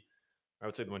I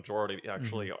would say the majority Hmm.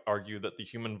 actually argue that the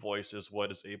human voice is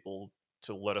what is able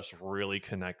to let us really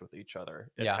connect with each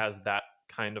other. It Yeah. has that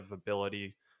kind of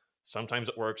ability. Sometimes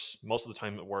it works. Most of the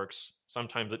time it works.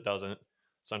 Sometimes it doesn't.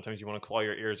 Sometimes you want to claw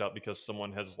your ears out because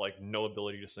someone has like no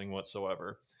ability to sing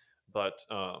whatsoever. But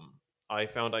I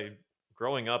found I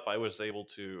growing up, I was able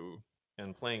to,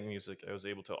 and playing music, I was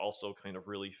able to also kind of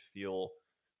really feel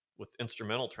with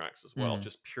instrumental tracks as well, Mm,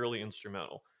 just purely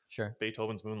instrumental. sure.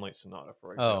 Beethoven's Moonlight Sonata,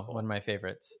 for Oh, one example. of my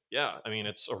favorites. Yeah, I mean,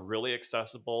 it's a really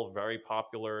accessible, very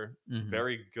popular, Hmm.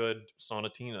 very good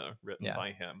sonatina written Yeah.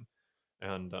 by him.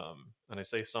 And I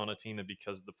say sonatina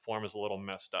because the form is a little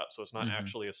messed up, so it's not Hmm.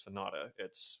 actually a sonata;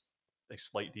 it's a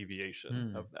slight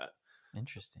deviation Hmm. of that.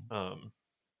 Interesting. Um,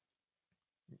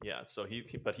 yeah, so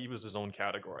but he was his own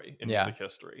category in Yeah. music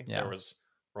history. There Yeah. was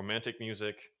romantic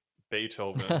music,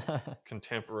 Beethoven,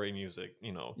 contemporary music.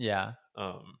 Yeah.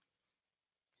 Um,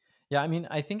 Yeah, I mean,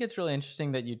 I think it's really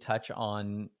interesting that you touch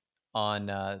on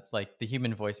like the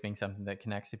human voice being something that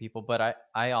connects to people, but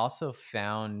I also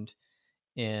found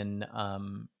in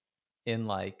in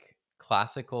like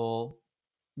classical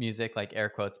music, like air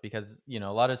quotes, because a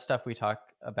lot of stuff we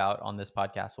talk about on this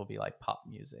podcast will be like pop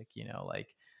music,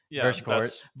 like yeah,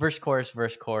 that's verse chorus,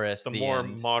 the the more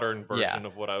end. modern Yeah. version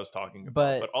of what I was talking about,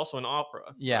 But but also an opera,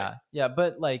 right? yeah, yeah,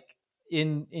 but like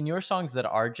in your songs that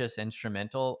are just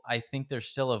instrumental, I think there's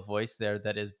still a voice there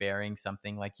that is bearing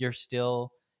something. Like you're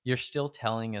still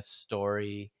telling a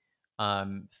story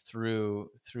through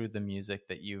the music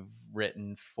that you've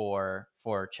written for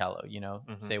cello,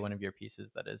 Hmm. say one of your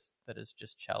pieces that is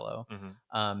just cello. Hmm.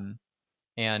 Um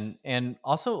and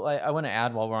also I want to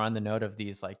add, while we're on the note of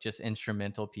these like just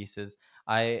instrumental pieces,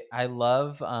 I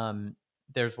love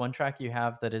there's one track you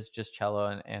have that is just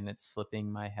cello, and it's slipping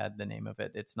my head the name of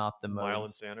it. It's not the Mile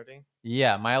modes. Insanity.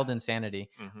 Yeah, Mild Insanity.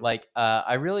 Hmm. Like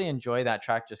I really enjoy that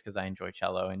track just because I enjoy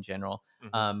cello in general.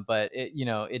 Hmm. But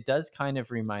it does kind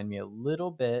of remind me a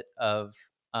little bit of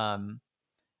um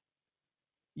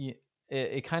y-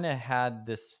 it kind of had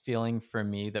this feeling for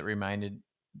me that reminded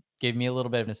gave me a little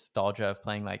bit of nostalgia of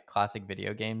playing like classic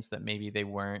video games that maybe they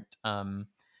weren't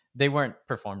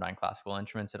performed on classical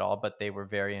instruments at all, but they were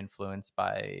very influenced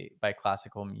by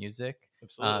classical music.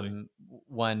 Absolutely.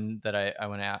 One that I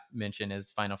want to mention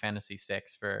is Final Fantasy VI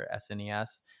for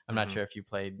SNES. I'm not Hmm. sure if you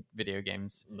played video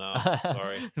games, No,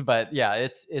 sorry. but yeah,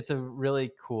 it's a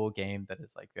really cool game that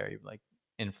is like very like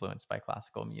influenced by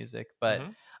classical music. But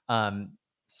Hmm. um,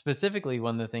 specifically,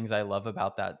 one of the things I love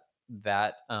about that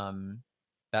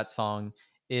song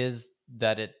is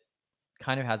that it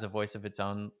kind of has a voice of its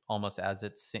own, almost as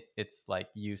it's like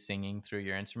you singing through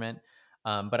your instrument.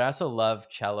 But I also love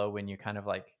cello when you kind of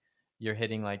like you're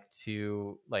hitting like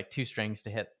two strings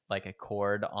to hit like a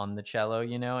chord on the cello,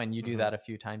 and you do Hmm. that a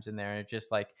few times in there, and it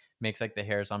just like makes like the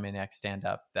hairs on my neck stand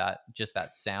up.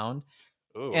 That sound,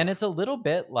 Ooh. and it's a little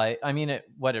bit like, I mean, it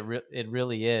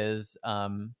really is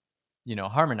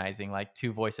harmonizing, like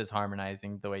two voices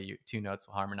harmonizing the way you two notes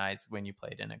will harmonize when you play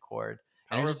it in a chord.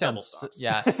 And it Power just of double sounds stops.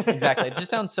 yeah, exactly, it just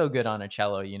sounds so good on a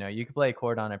cello. You could play a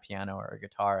chord on a piano or a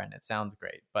guitar and it sounds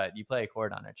great, but you play a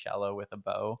chord on a cello with a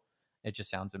bow, it just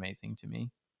sounds amazing to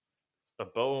me. A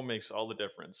bow makes all the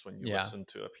difference when you Yeah. listen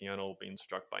to a piano being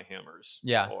struck by hammers,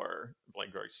 Yeah. or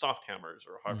like very soft hammers,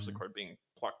 or a Hmm. harpsichord being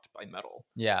plucked by metal.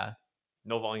 Yeah.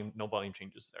 No volume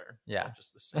changes there. It's all Yeah.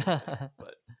 just the same thing.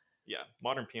 But yeah,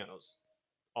 modern pianos,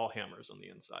 all hammers on the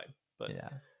inside. But Yeah.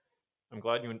 I'm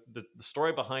glad the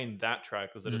story behind that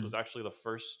track was that it Mm. was actually the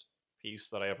first piece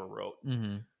that I ever wrote,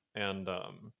 Hmm. and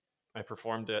I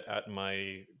performed it at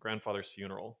my grandfather's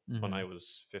funeral when I Hmm.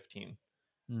 was 15.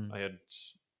 Mm. I had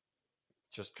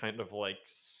just kind of like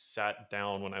sat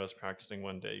down when I was practicing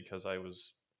one day because I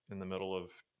was in the middle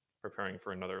of preparing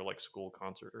for another like school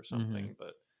concert or Hmm. something.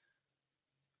 But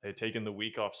I had taken the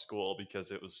week off school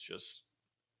because it was just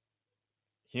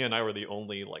he and I were the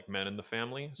only like men in the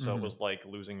family, so it Hmm. was like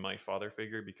losing my father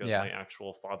figure because my Yeah.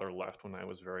 actual father left when I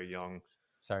was very young.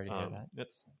 Sorry to hear that.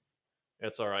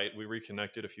 It's all right. We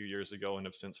reconnected a few years ago and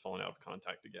have since fallen out of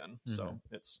contact again, Hmm. so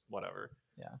it's whatever.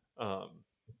 Yeah. Um,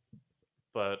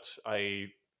 but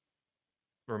I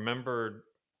remember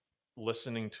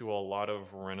listening to a lot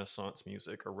of Renaissance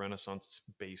music or Renaissance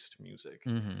based music.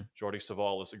 Hmm. Jordi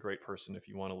Savall is a great person if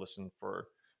you want to listen for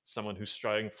someone who's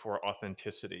striving for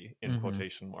authenticity in Hmm.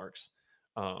 quotation marks.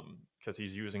 Because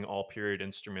he's using all period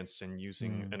instruments and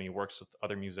Mm. he works with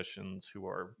other musicians who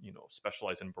are,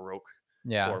 specialize in Baroque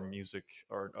Yeah. or music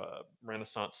or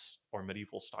Renaissance or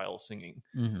medieval style singing,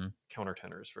 Mhm.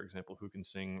 countertenors, for example,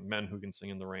 men who can sing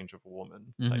in the range of a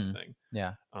woman type Mhm. thing.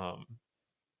 Yeah. Um,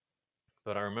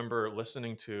 but I remember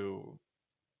listening to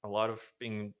a lot of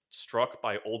being struck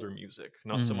by older music,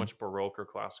 not so Mhm. much Baroque or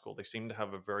classical. They seem to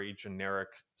have a very generic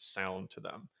sound to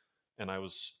them. And I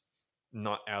was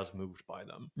not as moved by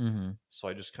them. Mhm. So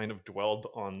I just kind of dwelled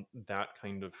on that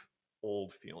kind of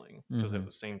old feeling, because at Mhm.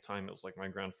 the same time it was like my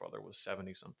grandfather was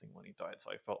 70 something when he died,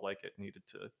 so I felt like it needed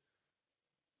to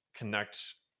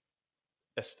connect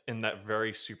in that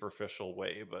very superficial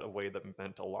way, but a way that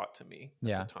meant a lot to me at the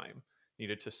Yeah. time.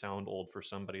 Needed to sound old for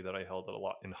somebody that I held a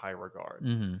lot in high regard.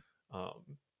 Mhm.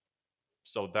 Um,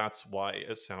 so that's why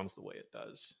it sounds the way it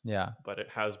does. Yeah. But it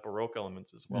has Baroque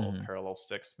elements as well, Mhm. parallel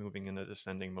sixth moving in a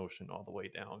descending motion all the way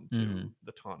down to Mhm.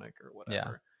 the tonic or Yeah.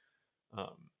 whatever.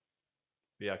 Um,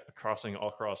 yeah, crossing all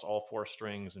across all four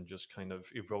strings and just kind of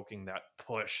evoking that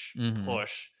Mhm.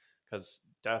 push, because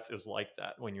death is like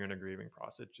that when you're in a grieving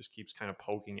process. It just keeps kind of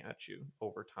poking at you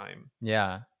over time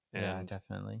Yeah. Yeah, and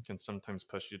definitely. can sometimes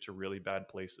push you to really bad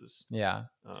places, Yeah.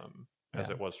 as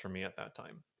Yeah. it was for me at that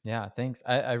time. Yeah, thanks.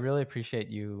 I really appreciate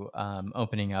you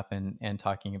opening up and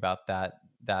talking about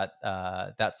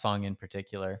that song in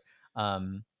particular.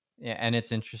 Yeah, and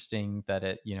it's interesting that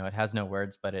it has no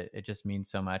words, but it just means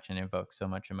so much and evokes so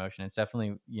much emotion. It's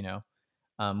definitely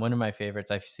one of my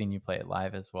favorites. I've seen you play it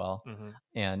live as well, Hmm.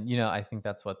 and I think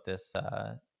that's what this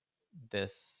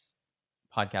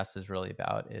podcast is really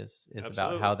about is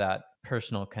about how Absolutely. that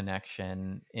personal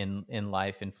connection in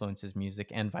life influences music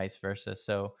and vice versa.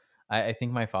 So I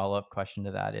think my follow-up question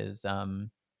to that is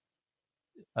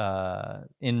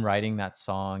in writing that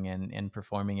song and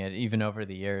performing it even over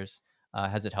the years,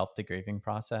 has it helped the grieving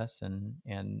process and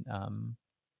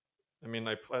I mean,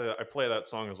 I play that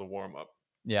song as a warm up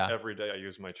yeah, every day. I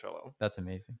use my cello, that's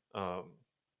amazing. um,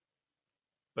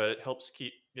 but it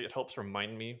helps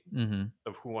remind me Hmm.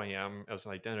 of who I am as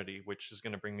an identity, which is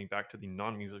going to bring me back to the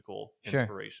non-musical Sure.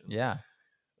 inspiration. Yeah.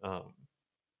 Um,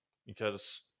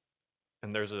 because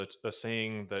and there's a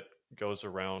saying that goes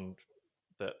around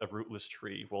that a rootless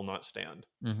tree will not stand,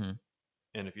 Hmm.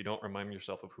 and if you don't remind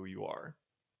yourself of who you are,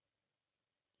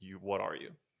 you what are you,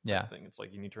 type Yeah. thing. It's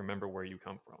like you need to remember where you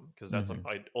come from, because that's Hmm.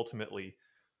 I ultimately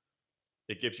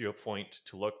it gives you a point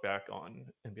to look back on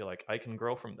and be like, I can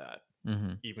grow from that,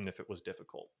 Hmm. even if it was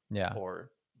difficult, Yeah.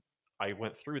 or I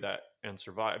went through that and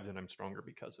survived, and I'm stronger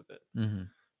because of it. Hmm.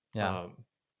 Yeah. Um,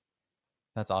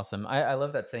 That's awesome. I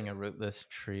love that saying, "A rootless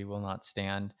tree will not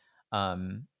stand."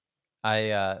 Um,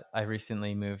 I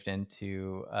recently moved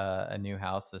into a new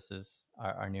house. This is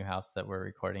our new house that we're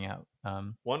recording at.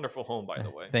 Wonderful home, by the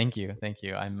way. Thank you, thank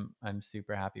you. I'm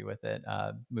super happy with it.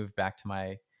 Moved back to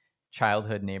my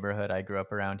childhood neighborhood. I grew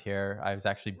up around here. Really? I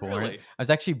was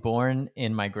actually born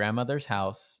in my grandmother's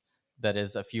house that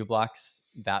is a few blocks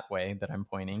that way that I'm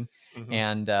pointing, Hmm.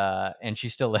 and she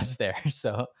still lives there.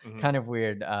 So Hmm. kind of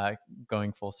weird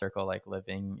going full circle, like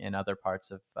living in other parts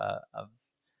of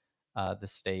the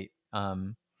state.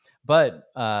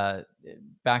 But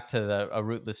back to a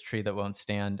rootless tree that won't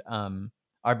stand.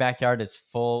 Our backyard is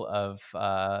full of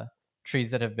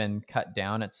trees that have been cut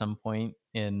down at some point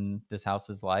in this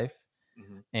house's life,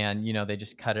 Hmm. and they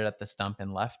just cut it at the stump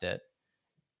and left it,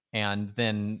 and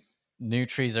then new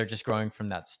trees are just growing from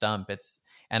that stump. It's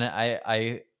and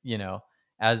I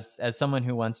as someone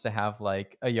who wants to have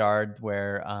like a yard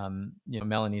where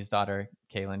Melanie's daughter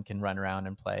Kaylin can run around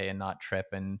and play and not trip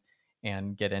and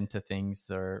get into things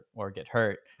or get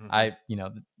hurt. Hmm.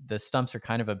 The stumps are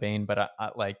kind of a bane, but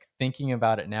like thinking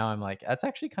about it now, I'm like, that's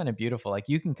actually kind of beautiful. Like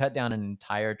you can cut down an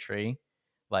entire tree,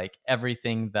 like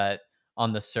everything that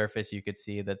on the surface you could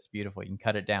see that's beautiful, you can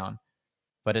cut it down,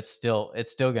 but it's still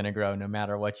gonna grow no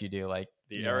matter what you do, like,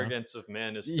 The arrogance of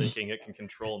man is thinking it can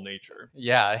control nature.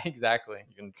 Yeah, exactly.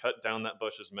 You can cut down that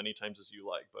bush as many times as you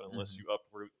like, but unless Mhm. you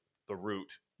uproot the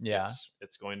root, Yeah.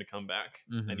 it's going to come back.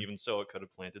 And Mhm. even so, it could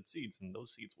have planted seeds, and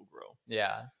those seeds will grow.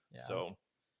 Yeah, yeah, So,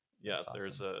 yeah, that's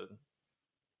there's awesome.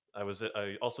 a.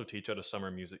 I also teach at a summer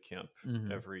music camp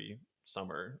Mhm. every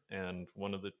summer, and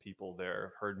one of the people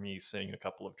there heard me sing a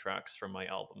couple of tracks from my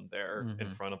album there in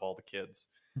Mhm. front of all the kids,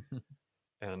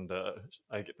 and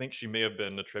I think she may have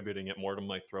been attributing it more to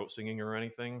my throat singing or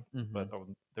anything. But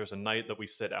Mhm. there's a night that we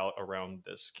sit out around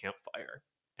this campfire,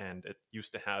 and it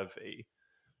used to have a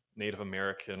Native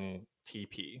American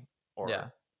teepee or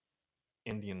Yeah.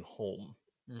 Indian home,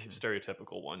 Mhm.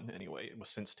 stereotypical one anyway. It was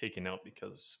since taken out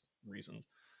because reasons.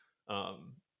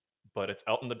 Um, but it's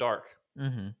out in the dark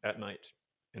Mhm. at night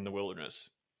in the wilderness,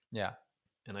 Yeah.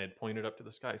 and I had pointed up to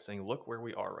the sky, saying, "Look where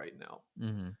we are right now."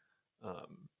 Mhm.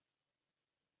 Um,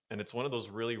 and it's one of those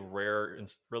really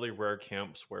rare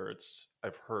camps where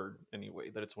I've heard anyway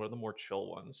that it's one of the more chill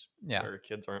ones Yeah. where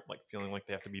kids aren't like feeling like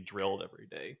they have to be drilled every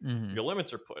day. Mhm. Your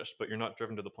limits are pushed, but you're not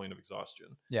driven to the point of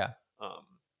exhaustion. Yeah.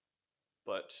 um,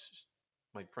 but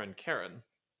my friend Karen,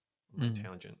 my Mhm.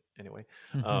 tangent anyway,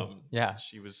 Mhm. Yeah.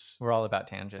 she was We're all about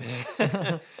tangents.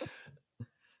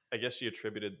 I guess she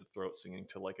attributed the throat singing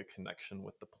to like a connection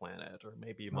with the planet, or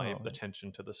maybe my Oh.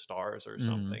 attention to the stars or Mhm.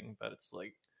 something. But it's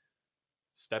like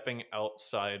stepping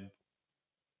outside,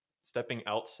 stepping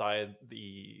outside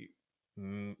the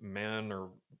man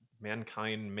or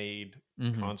mankind made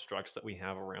Mhm. constructs that we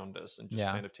have around us, and just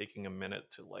Yeah. kind of taking a minute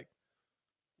to like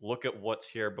look at what's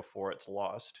here before it's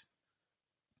lost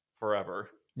forever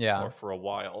or Yeah. for a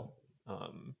while.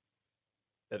 Um,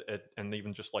 and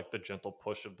even just like the gentle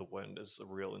push of the wind is a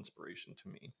real inspiration to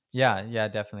me. Yeah, So, yeah,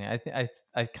 definitely.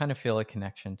 I kind of feel a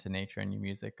connection to nature in your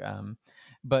music.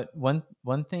 But one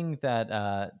thing that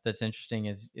that's interesting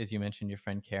is you mentioned your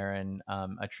friend Karen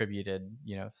attributed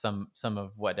some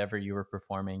of whatever you were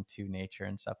performing to nature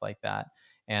and stuff like that.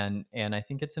 And I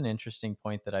think it's an interesting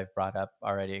point that I've brought up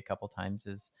already a couple times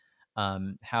is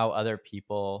how other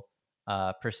people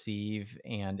perceive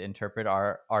and interpret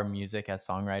our music as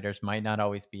songwriters might not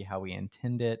always be how we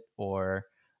intend it, or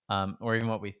even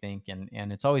what we think. And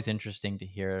it's always interesting to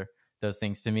hear those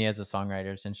things. To me as a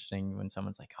songwriter, it's interesting when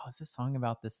someone's like, oh, is this song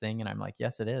about this thing? And I'm like,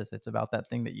 yes, it is. It's about that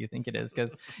thing that you think it is.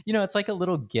 Because it's like a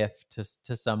little gift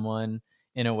to someone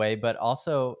in a way, but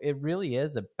also it really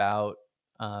is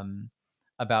um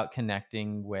about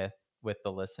connecting with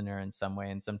the listener in some way,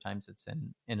 and sometimes it's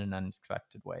in an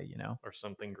unexpected way. or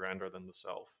something grander than the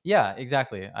self. Yeah,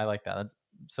 exactly. I like that. That's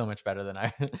so much better than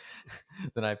I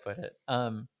than I put it.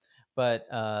 But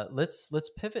let's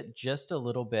pivot just a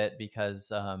little bit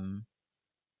because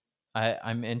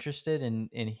I'm interested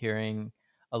in hearing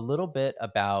a little bit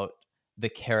about the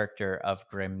character of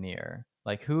Grimnir.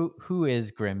 Like who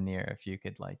is Grimnir? If you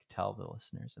could like tell the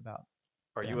listeners about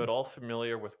Are you at them. all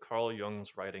familiar with Carl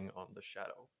Jung's writing on the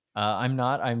shadow? I'm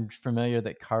not. I'm familiar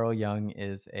that Carl Jung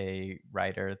is a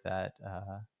writer that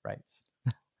writes.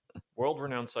 World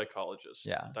renowned psychologist,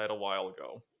 Yeah. died a while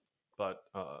ago. But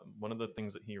one of the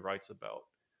things that he writes about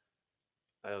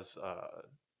as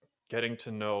getting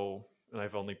to know, and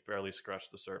I've only barely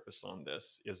scratched the surface on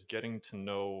this, is getting to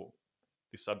know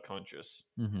the subconscious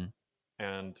Mm-hmm.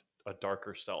 and a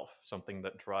darker self, something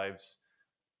that drives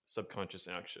subconscious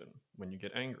action. When you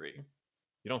get angry,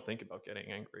 you don't think about getting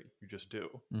angry, you just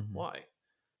do. Mm-hmm. Why?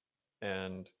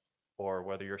 And or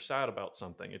whether you're sad about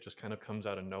something, it just kind of comes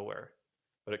out of nowhere.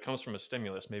 But it comes from a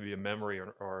stimulus, maybe a memory,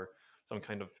 or some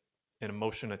kind of an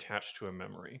emotion attached to a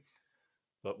memory.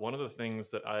 But one of the things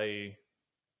that I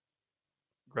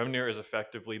Gremnir is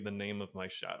effectively the name of my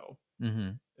shadow. Mm-hmm.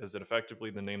 Is it effectively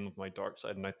the name of my dark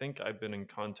side? And I think I've been in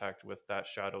contact with that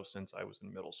shadow since I was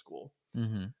in middle school.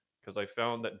 Mm-hmm. Because I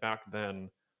found that back then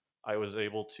I was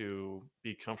able to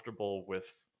be comfortable with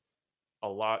a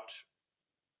lot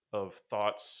of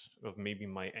thoughts of maybe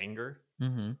my anger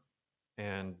Mm-hmm.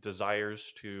 and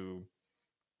desires to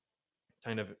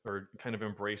kind of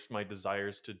embraced my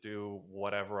desires to do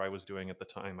whatever I was doing at the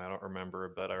time. I don't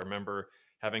remember, but I remember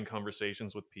having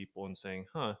conversations with people and saying,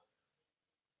 "Huh,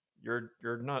 you're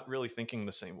not really thinking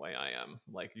the same way I am.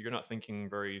 Like you're not thinking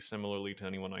very similarly to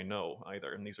anyone I know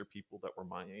either." And these are people that were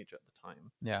my age at the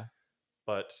time. Yeah.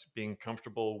 But being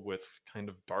comfortable with kind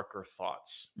of darker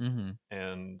thoughts Mm-hmm.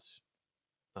 and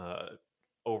uh,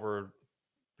 over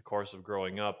the course of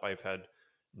growing up, I've had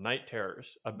night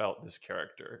terrors about this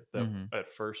character that Mm-hmm. at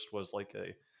first was like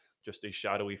a just a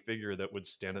shadowy figure that would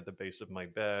stand at the base of my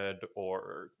bed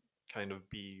or kind of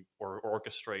be or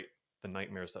orchestrate the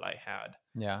nightmares that I had.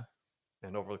 Yeah.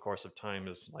 And over the course of time,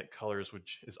 his eye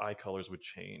colors would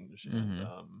change, and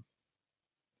Mm-hmm.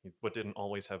 what didn't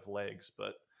always have legs,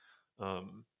 but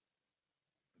um,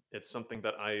 it's something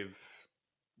that I've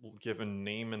given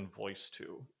name and voice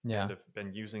to, and Yeah. have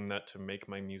been using that to make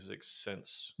my music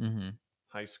since Mm-hmm.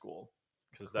 high school,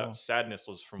 because that Cool. sadness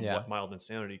was from Yeah. what Mild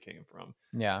Insanity came from.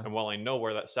 Yeah. And while I know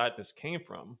where that sadness came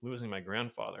from, losing my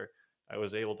grandfather, I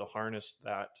was able to harness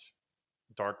that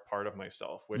dark part of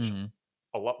myself, Mm-hmm.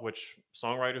 which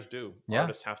songwriters do. Yeah.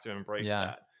 Artists have to embrace Yeah.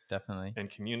 that Definitely. and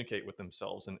communicate with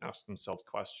themselves and ask themselves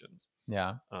questions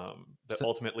Yeah. that So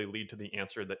ultimately lead to the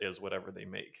answer that is whatever they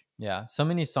make. yeah, so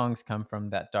many songs come from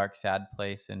that dark, sad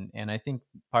place, and I think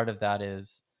part of that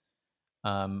is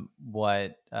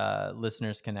what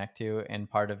listeners connect to, and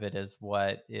part of it is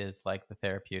what is like the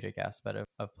therapeutic aspect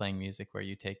of playing music, where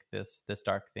you take this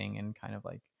dark thing and kind of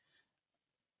like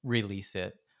release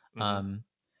it. Hmm. Um,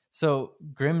 so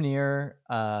Grimnir,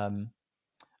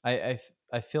 I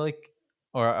feel like,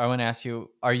 or I want to ask you,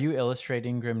 are you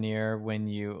illustrating Grimnir when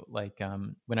you like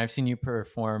when I've seen you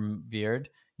perform Veered,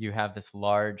 you have this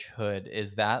large hood.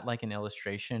 Is that like an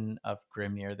illustration of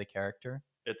Grimnir the character?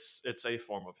 It's a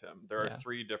form of him. There are Yeah.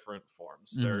 three different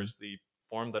forms. Mm-hmm. There's the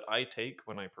form that I take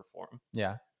when I perform.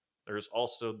 Yeah. There's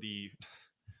also the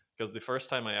because the first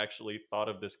time I actually thought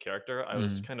of this character, I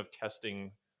was Mm-hmm. kind of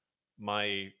testing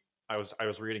I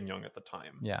was reading Young at the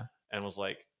time Yeah. and was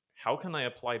like, how can I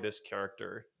apply this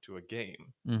character to a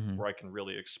game Mm-hmm. where I can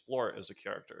really explore it as a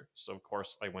character? So of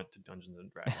course I went to Dungeons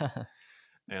and Dragons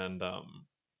and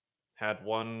had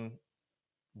one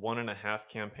and a half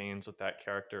campaigns with that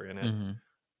character in it, Mm-hmm.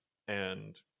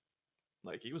 and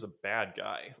like he was a bad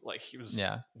guy. Like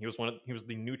Yeah. he was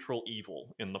the neutral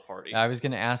evil in the party. I was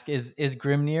gonna ask, is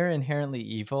Grimnir inherently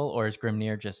evil, or is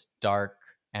Grimnir just dark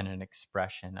and an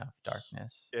expression of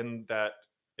darkness? In that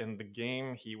in the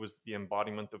game, he was the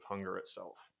embodiment of hunger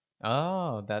itself.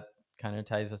 Oh, that kind of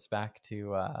ties us back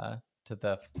to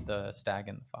the stag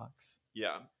and the fox.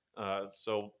 Yeah.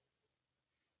 So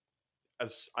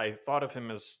as I thought of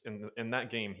him as in that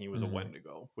game, he was a Mm-hmm.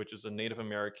 Wendigo, which is a Native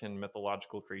American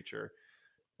mythological creature,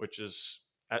 which is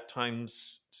at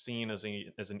times seen as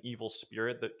an evil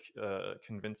spirit that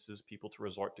convinces people to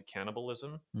resort to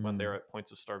cannibalism when Mm-hmm. they're at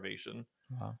points of starvation.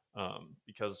 Wow.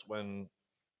 Because when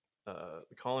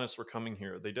the colonists were coming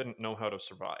here, they didn't know how to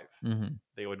survive. Mm-hmm.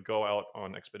 They would go out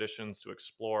on expeditions to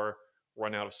explore,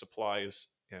 run out of supplies,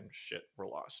 and shit, we're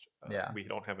lost. Yeah. We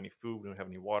don't have any food, we don't have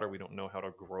any water, we don't know how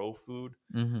to grow food.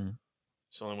 Mm-hmm.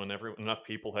 So then when enough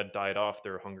people had died off,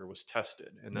 their hunger was tested,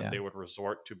 and then Yeah. they would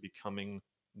resort to becoming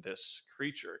this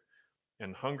creature.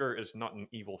 And hunger is not an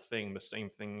evil thing, the same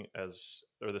thing as,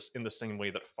 or this in the same way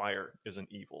that fire isn't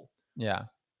evil. Yeah.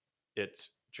 It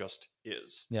just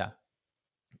is. Yeah.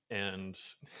 And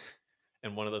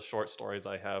and one of the short stories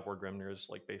I have where Grimnir is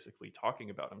like basically talking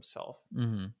about himself,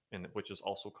 Mm-hmm. and which is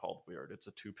also called Weird. It's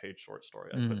a 2-page short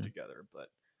story I put Mm-hmm. together, but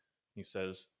he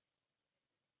says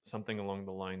something along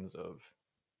the lines of,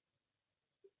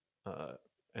 uh,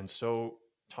 and so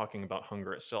talking about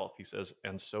hunger itself, he says,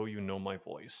 and so you know my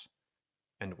voice,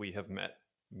 and we have met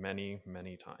many,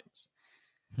 many times.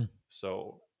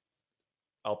 So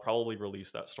I'll probably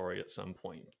release that story at some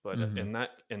point. But Mm-hmm.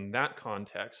 in that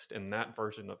context, in that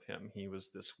version of him, he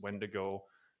was this Wendigo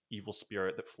evil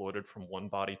spirit that floated from one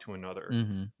body to another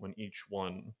Mm-hmm. when each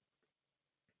one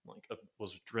like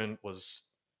was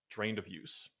drained of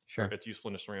use, or Sure. its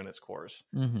usefulness ran its course.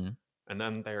 Mm-hmm. And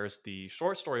then there's the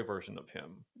short story version of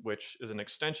him, which is an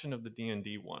extension of the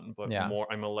D&D one, but Yeah.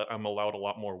 more I'm allowed a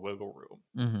lot more wiggle room.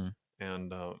 Mm-hmm.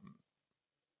 And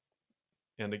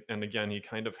and again, he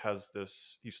kind of has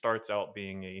this, he starts out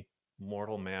being a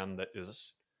mortal man that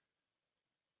is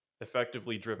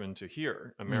effectively driven to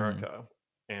here, Mm-hmm. America,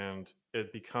 and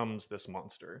it becomes this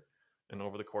monster. And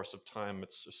over the course of time,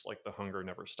 it's just like the hunger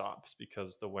never stops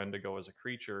because the Wendigo as a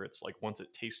creature, it's like once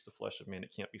it tastes the flesh of man,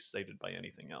 it can't be sated by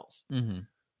anything else. Mm-hmm.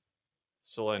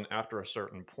 So then after a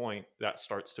certain point, that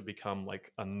starts to become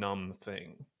like a numb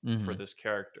thing for Mm-hmm. this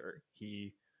character.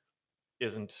 He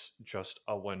isn't just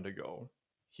a Wendigo.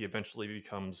 He eventually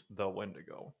becomes the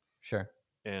Wendigo, Sure.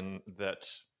 and that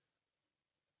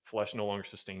flesh no longer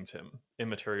sustains him.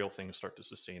 Immaterial things start to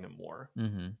sustain him more.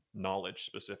 Mm-hmm. Knowledge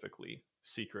specifically,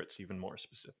 secrets even more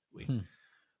specifically. Hmm.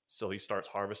 So he starts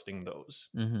harvesting those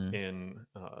Mm-hmm.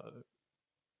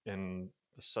 in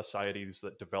the societies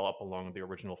that develop along the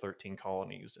original 13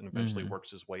 colonies, and eventually Mm-hmm.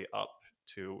 works his way up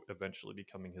to eventually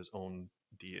becoming his own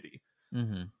deity,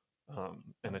 Mm-hmm.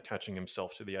 and attaching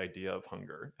himself to the idea of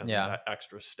hunger as Yeah. that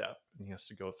extra step. And he has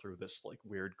to go through this like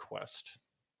weird quest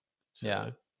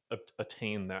Yeah. to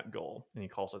attain that goal, and he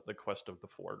calls it the quest of the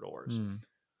four doors. Mm.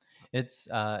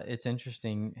 It's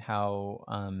interesting how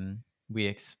we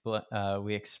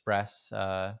express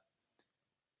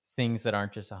things that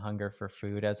aren't just a hunger for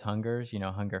food as hungers.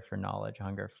 Hunger for knowledge,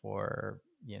 hunger for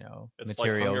It's like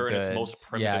material hunger in its most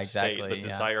goods. Yeah, primitive state, the exactly. Yeah,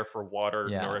 desire for water,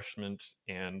 yeah, nourishment,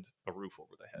 and a roof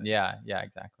over the head. yeah, yeah,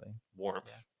 exactly. Yeah,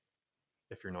 Warmth,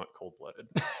 if you're not cold blooded.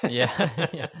 yeah,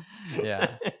 yeah,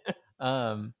 yeah.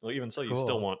 Well, even so, you still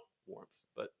Cool. want warmth,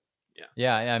 but yeah.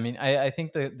 Yeah, yeah. I mean, I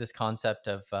think this concept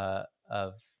of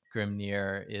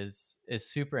Grimnir is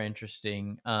super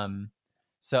interesting.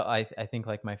 So I think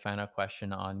like my final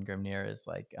question on Grimnir is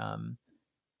like,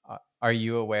 are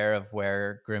you aware of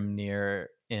where Grimnir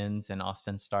ends and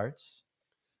Austin starts?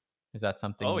 Is that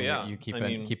something Oh you yeah. you I keep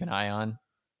mean, an eye on?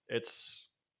 it's.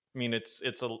 I mean, it's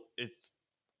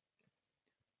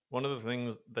one of the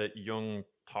things that Jung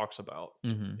talks about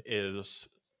Mm-hmm. is,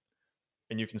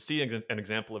 and you can see an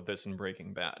example of this in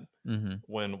Breaking Bad Mm-hmm.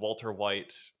 when Walter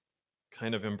White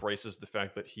kind of embraces the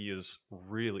fact that he is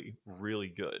really, really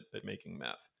good at making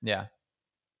meth, Yeah.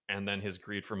 and then his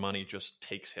greed for money just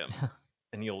takes him,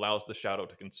 and he allows the shadow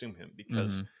to consume him Mm-hmm.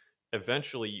 because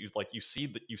eventually you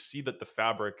see that the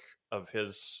fabric of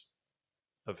his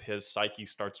psyche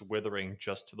starts withering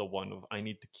just to the one of, I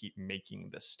need to keep making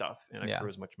this stuff and Yeah. accrue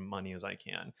as much money as I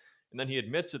can. And then he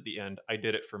admits at the end, I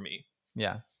did it for me,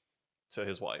 Yeah. to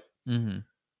his wife. Mm-hmm.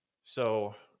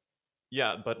 So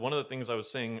yeah, but one of the things I was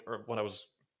saying, or what I was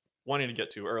wanting to get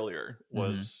to earlier, Mm-hmm.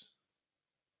 was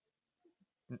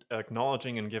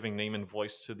acknowledging and giving name and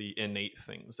voice to the innate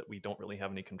things that we don't really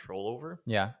have any control over,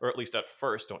 Yeah. or at least at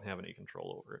first don't have any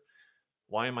control over.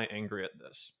 Why am I angry at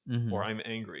this? Mm-hmm. Or I'm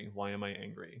angry. Why am I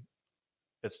angry?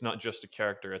 It's not just a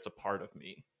character, it's a part of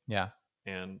me. Yeah.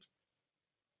 And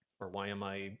or why am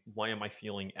I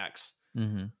feeling X?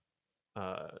 Mm-hmm.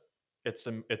 Uh, it's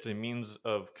a means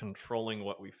of controlling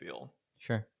what we feel,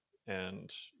 Sure.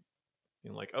 and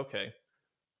being like, okay,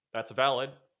 that's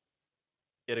valid,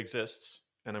 it exists,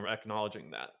 and I'm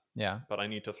acknowledging that. Yeah. But I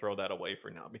need to throw that away for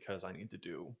now because I need to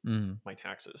do Mm. my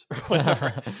taxes or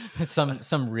whatever.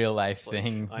 Some real life It's like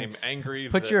thing. I'm angry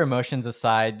Put that your emotions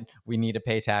aside. We need to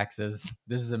pay taxes.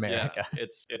 This is yeah, America.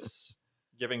 it's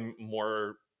giving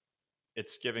more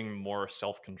it's giving more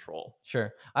self-control.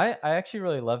 Sure. I actually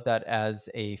really love that as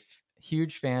a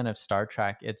huge fan of Star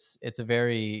Trek. It's a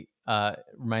very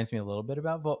reminds me a little bit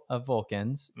about of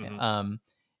Vulcans. Hmm.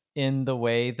 In the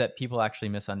way that people actually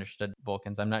misunderstood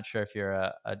Vulcans. I'm not sure if you're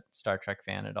a Star Trek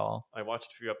fan at all. I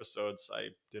watched a few episodes. I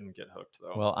didn't get hooked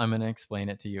though. Well, I'm going to explain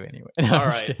it to you anyway. No, All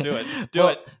I'm just right, kidding. do it. Do it.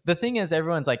 Well, the thing is,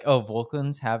 everyone's like, oh,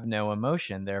 Vulcans have no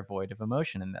emotion. They're void of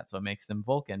emotion, and that's what makes them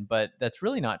Vulcan. But that's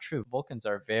really not true. Vulcans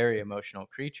are very emotional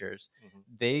creatures. Hmm.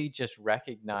 They just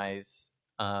recognize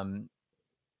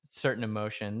certain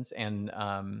emotions and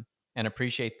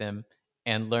appreciate them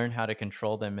and learn how to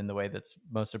control them in the way that's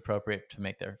most appropriate to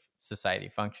make their society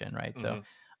function, right? So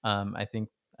Hmm. um, I think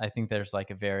I think there's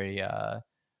like a very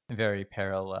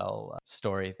parallel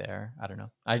story there. I don't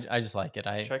know. I just like it.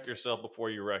 I Check yourself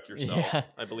before you wreck yourself. Yeah.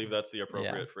 I believe that's the Yeah.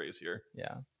 appropriate phrase here.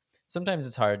 Yeah. Sometimes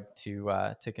it's hard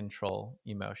to control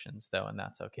emotions though, and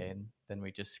that's okay. And then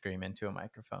we just scream into a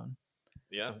microphone.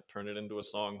 Yeah, turn it into a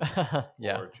song,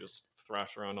 Yeah. or just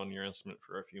thrash around on your instrument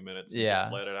for a few minutes and just Yeah.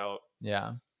 let it out.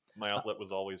 Yeah. My Uh, outlet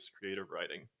was always creative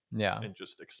writing yeah. and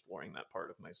just exploring that part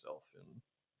of myself and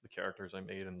the characters I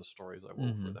made and the stories I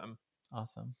wove for Hmm. them.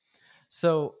 Awesome.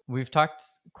 So we've talked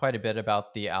quite a bit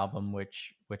about the album,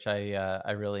 which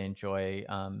I really enjoy,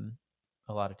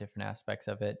 a lot of different aspects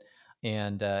of it.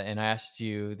 And I asked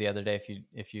you the other day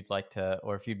if you'd like to,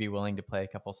 or if you'd be willing to play a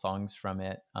couple songs from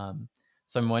it.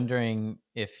 So I'm wondering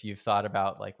if you've thought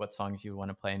about like what songs you want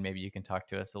to play, and maybe you can talk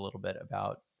to us a little bit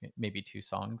about maybe two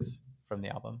songs from the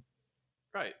album.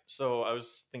 Right. So I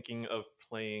was thinking of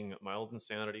playing Mild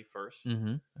Insanity first,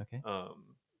 Mm-hmm. Okay.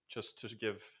 um, just to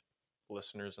give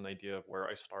listeners an idea of where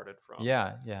I started from,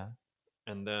 Yeah. Yeah.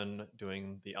 and then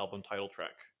doing the album title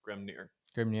track, Gremnir,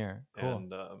 Grimnir. Cool.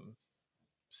 and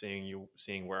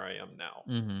seeing where I am now.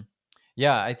 Mm-hmm.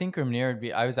 Yeah, I think Grimnir would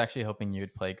be. I was actually hoping you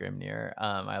would play Grimnir.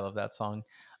 I love that song.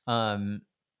 Um,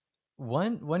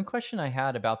 one question I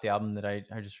had about the album that I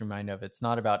just remind of. It's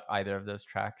not about either of those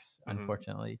tracks, Hmm.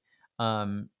 unfortunately.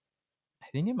 Um, I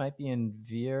think it might be in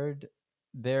Veered.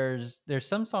 There's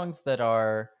some songs that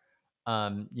are,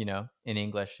 in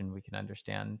English and we can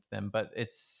understand them, but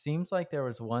it seems like there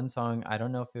was one song. I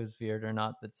don't know if it was Veered or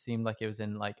not. That seemed like it was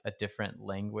in like a different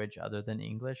language other than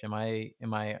English. Am I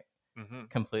Hmm.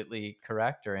 completely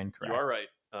correct or You are incorrect?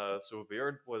 right. So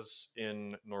Beard was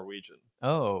in Norwegian,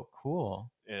 Oh,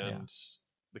 cool. Yeah. and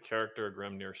the character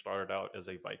Gremnir started out as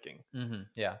a Viking,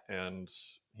 Yeah. and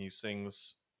he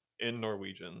sings in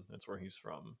Norwegian. That's where he's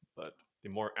from. But the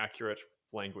more accurate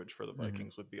language for the hmm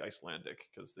Vikings would be Icelandic,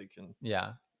 because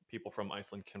Yeah. people from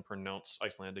Iceland can pronounce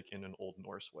Icelandic in an Old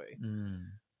Norse way.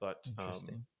 But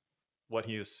Interesting. what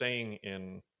he is saying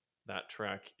in that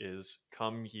track is,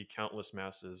 "Come, ye countless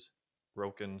masses,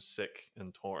 broken, sick,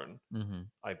 and torn. hmm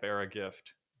I bear a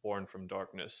gift, born from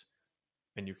darkness."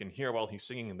 And you can hear while he's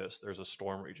singing this, there's a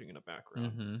storm raging in the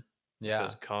background. hmm He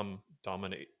says, Yeah. "Come,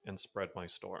 dominate, and spread my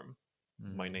storm.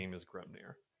 My hmm name is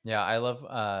Gremnir." Yeah. I love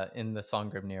in the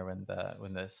song Grimnir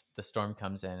when the storm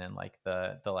comes in and like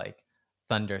the like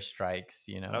thunder strikes.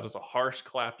 That is a It's harsh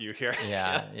clap you hear.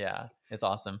 Yeah. yeah, yeah. It's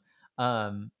awesome.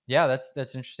 Yeah,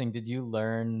 that's interesting. Did you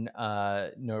learn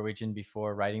Norwegian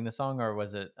before writing the song, or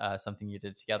was it something you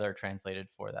did together or translated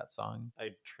for that song?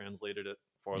 I translated it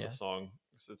for the Yeah. song.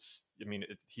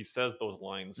 He says those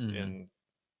lines hmm in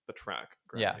the track,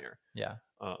 Yeah. Gremnir, Yeah.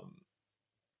 um,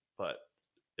 but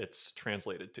it's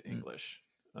translated to Mm, English.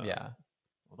 yeah.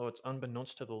 Although it's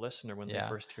unbeknownst to the listener when they Yeah.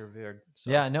 first hear Veard.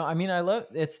 So Yeah, no, I mean, I love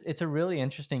it's a really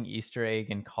interesting Easter egg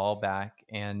and callback,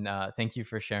 and thank you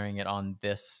for sharing it on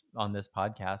this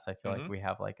podcast. I feel like mhm. we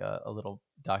have like a little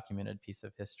documented piece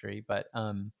of history, but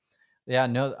yeah,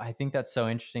 no, I think that's so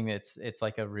interesting. It's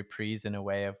like a reprise in a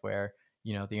way of where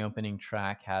the opening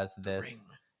track has The ring. this,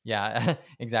 yeah,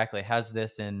 exactly, has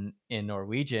this in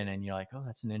Norwegian, and you're like, oh,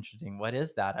 that's an interesting. What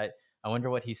is that? I wonder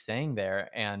what he's saying there.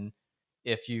 And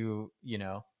if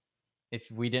if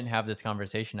we didn't have this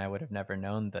conversation, I would have never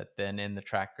known that then in the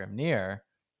track Grimnir,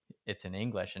 it's in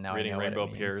English, and now I Reading know what it Rainbow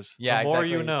means. Peers. The Yeah, more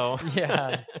you exactly. know.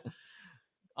 Yeah.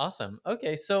 Awesome.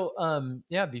 Okay, so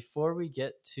yeah, before we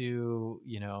get to,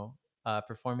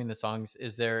 performing the songs,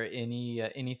 is there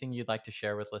anything you'd like to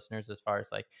share with listeners as far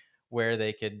as like where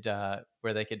they could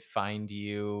find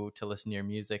you to listen to your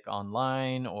music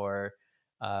online, or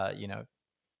you know,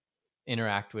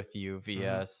 interact with you Mhm.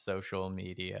 via social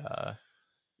media?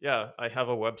 Yeah, I have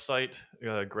a website,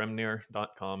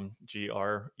 gremnir.com,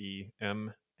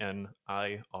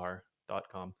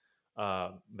 gremnir.com.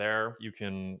 There you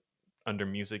can, under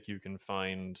music, you can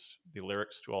find the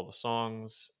lyrics to all the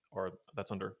songs, or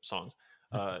that's under songs.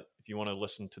 Okay. If you want to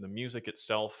listen to the music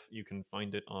itself, you can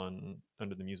find it on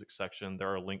under the music section. There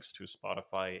are links to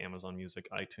Spotify, Amazon Music,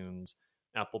 iTunes,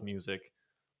 Apple Music.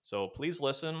 So please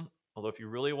listen. Although, if you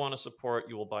really want to support,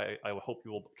 you will buy. I hope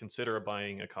you will consider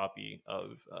buying a copy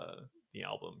of the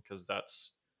album, because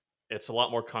it's a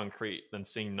lot more concrete than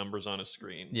seeing numbers on a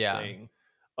screen Yeah. saying,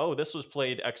 "Oh, this was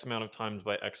played X amount of times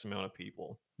by X amount of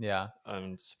people," Yeah.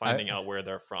 and I finding out where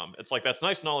they're from. It's like, that's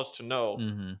nice knowledge to know.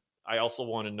 mhm. I also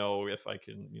want to know if I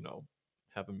can,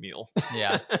 have a meal.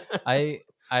 Yeah. I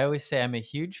always say I'm a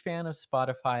huge fan of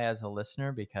Spotify as a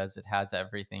listener because it has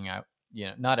everything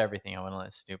not everything I want to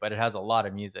listen to, but it has a lot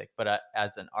of music. But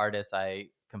as an artist, I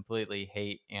completely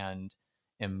hate and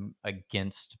am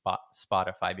against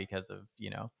Spotify because of,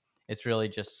 it's really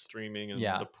just, Streaming and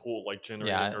yeah, the pool, like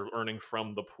generating yeah, or earning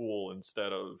from the pool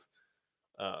instead of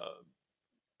uh,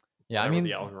 yeah. I whatever the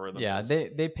mean, algorithm yeah, is.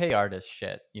 they pay artists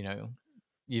shit,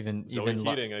 Zoe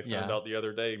Keating, I found yeah. out the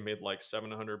other day, made like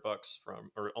 $700 from,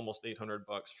 or almost $800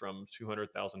 from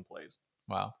 200,000 plays.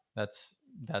 Wow. That's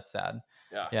sad.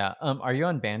 Yeah, Yeah. Are you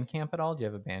on Bandcamp at all? Do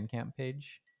you have a Bandcamp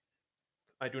page?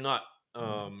 I do not.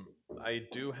 Mm. I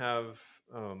do have.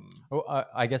 Oh,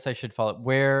 I guess I should follow.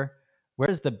 Where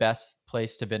is the best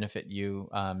place to benefit you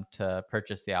to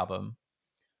purchase the album?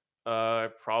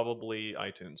 Probably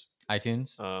iTunes.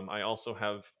 iTunes. I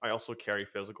also carry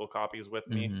physical copies with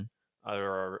me. Mm-hmm.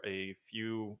 There are a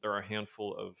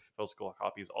handful of physical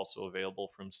copies also available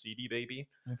from CD Baby.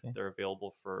 Okay. They're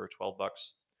available for $12,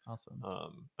 Awesome.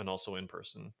 and also in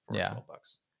person for Yeah. $12.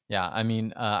 Yeah. I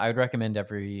mean, I would recommend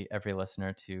every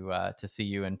listener to see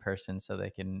you in person so they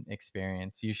can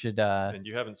experience. You should. And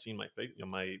you haven't seen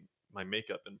my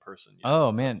makeup in person yet.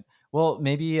 Oh man. Well,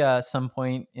 maybe some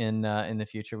point in the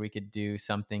future we could do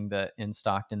something that in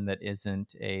Stockton that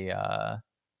isn't a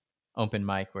open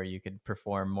mic where you could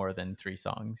perform more than 3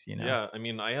 songs. Yeah, I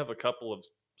mean, I have a couple of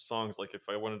songs. Like, if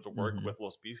I wanted to work Hmm. with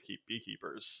Los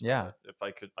Beekeepers, Yeah. if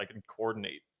I could, I can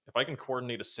coordinate. If I can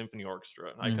coordinate a symphony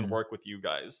orchestra, I can Hmm. work with you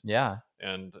guys Yeah.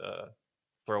 and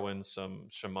throw in some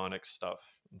shamanic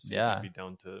stuff and see if you'd Yeah. be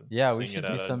down to Yeah. We sing it should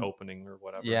at do an some. opening or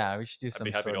whatever. Yeah, we should do I'd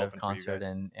be some happy to sort of open for you concert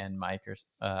guys. and mic, or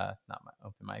not my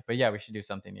open mic, but yeah, we should do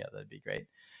something. Yeah, that'd be great.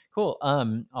 Cool.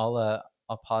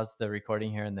 I'll pause the recording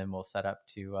here and then we'll set up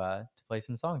to play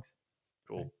some songs.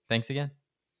 All right. Cool. Thanks again.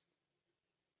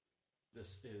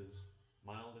 This is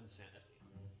Mild Insanity.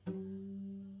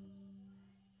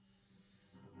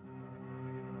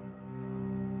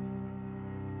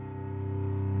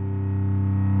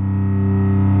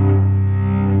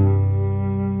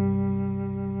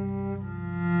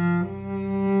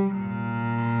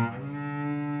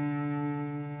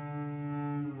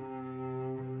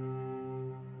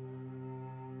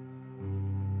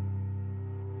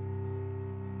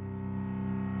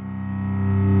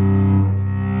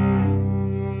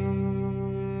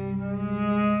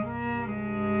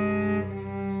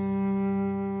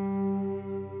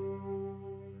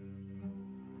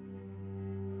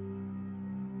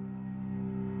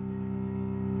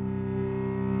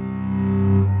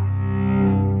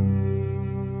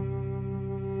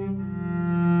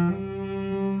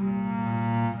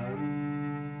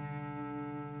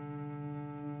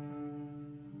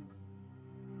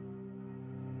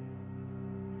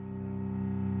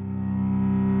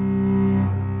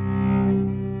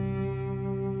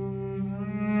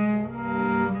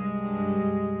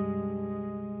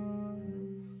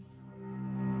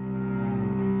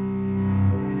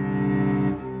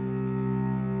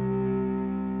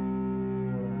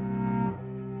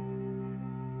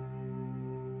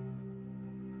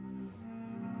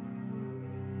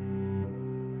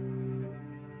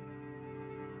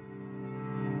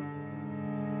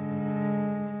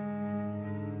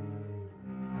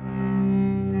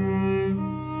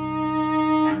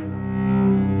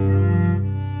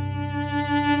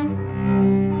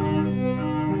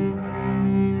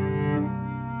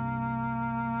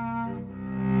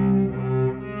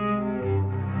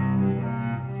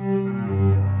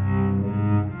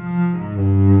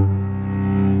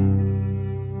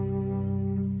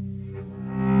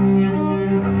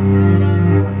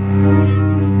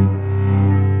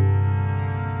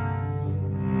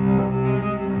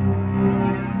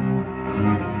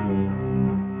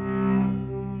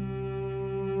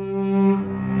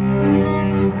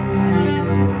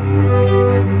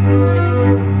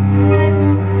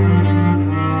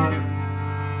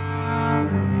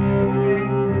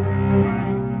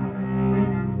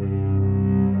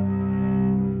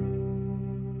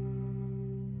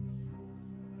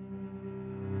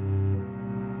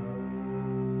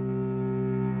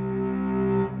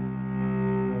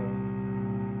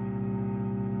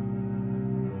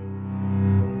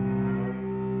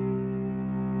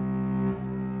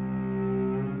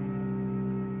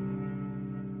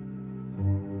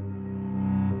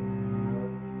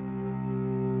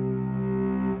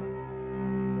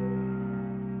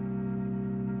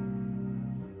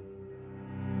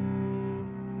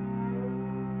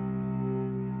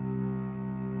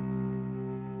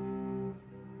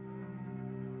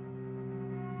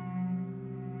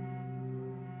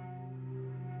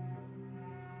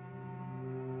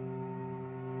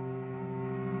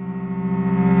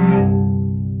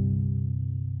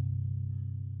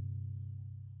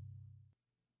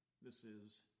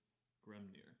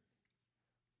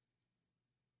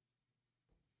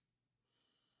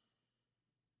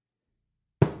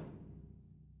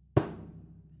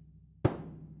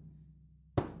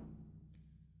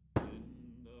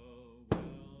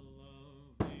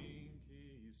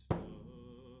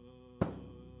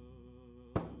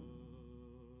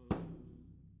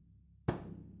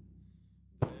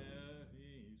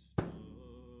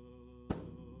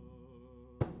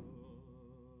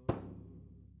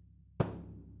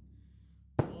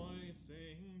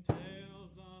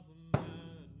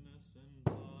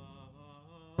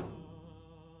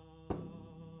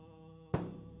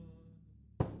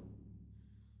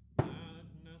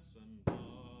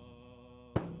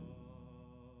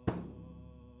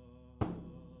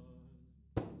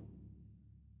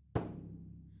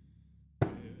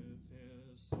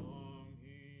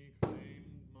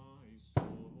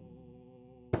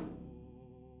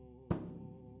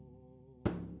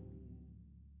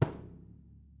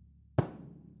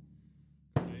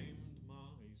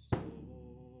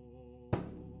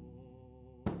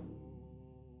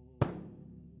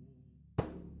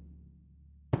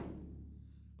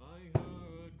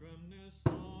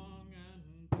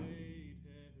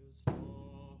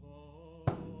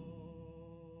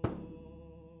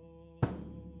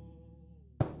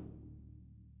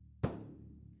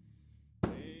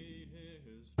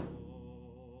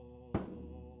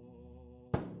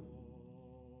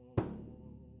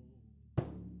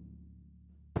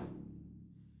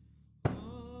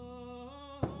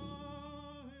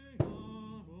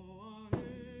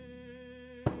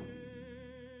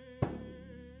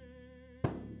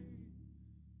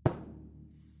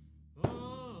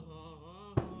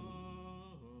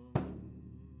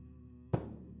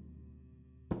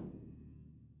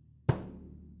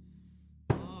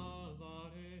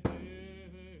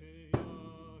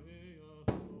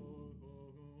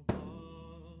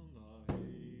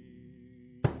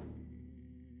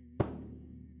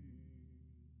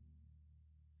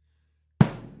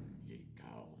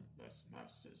 this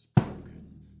mess is broken,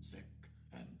 sick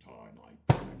and torn, I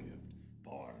bear a gift,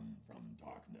 born from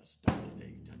darkness,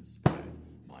 dominate and spread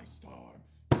my star.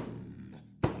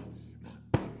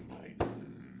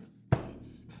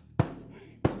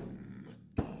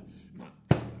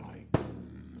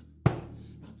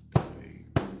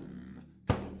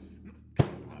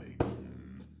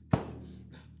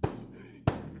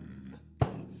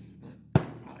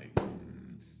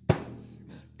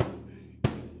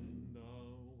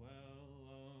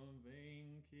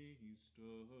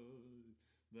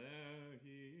 There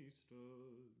he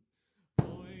stood,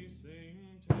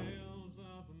 voicing tales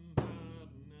of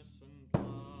madness and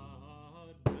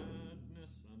blood,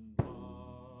 madness and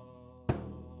blood.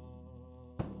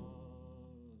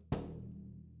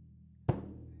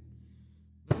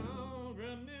 Now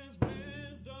grant his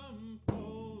wisdom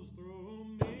flows through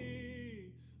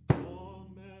me,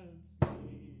 torments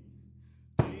me.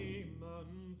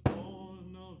 Demons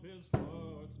born of his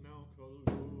words now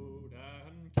collude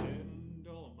and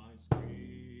kindle my screams.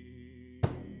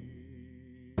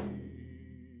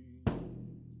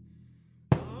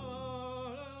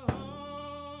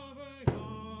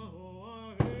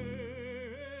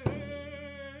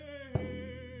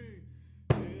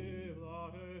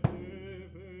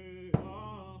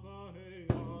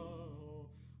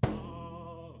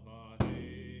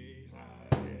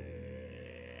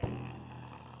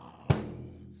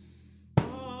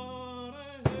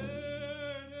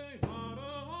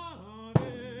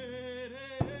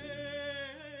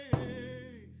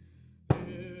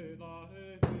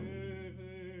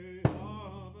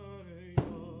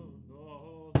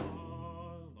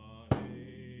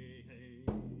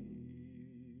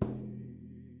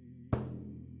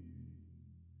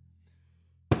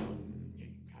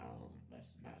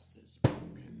 This mess is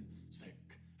broken,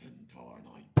 sick and torn,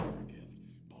 I bear a gift,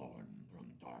 born from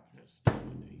darkness,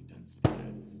 dominate and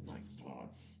spread my star.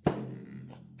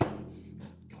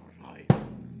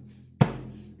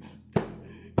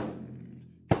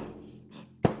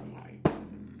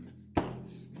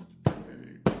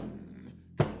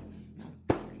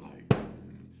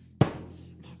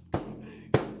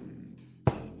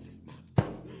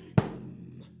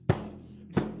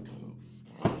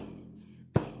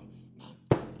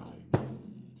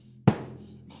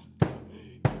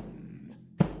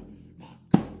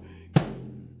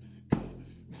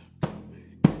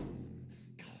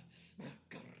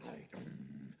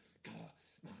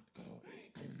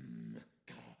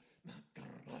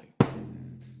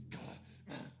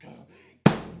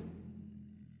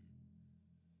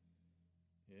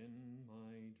 In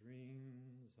my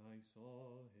dreams I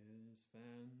saw his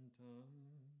phantom,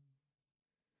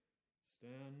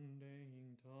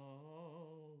 standing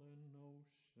tall in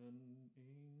ocean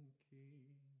inky.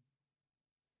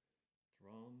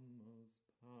 Drum of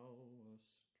power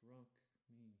struck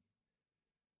me,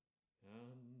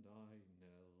 and I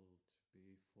knelt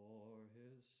before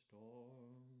his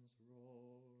storm's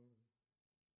roar.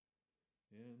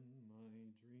 In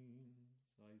my dreams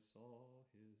I saw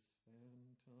his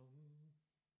phantom,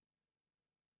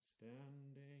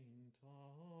 standing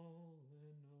tall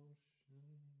in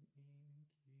ocean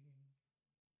inky.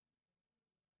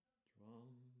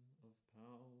 Drum of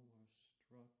power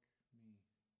struck me,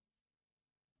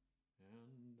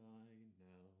 and I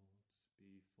knelt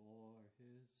before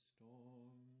his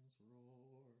storm's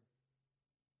roar.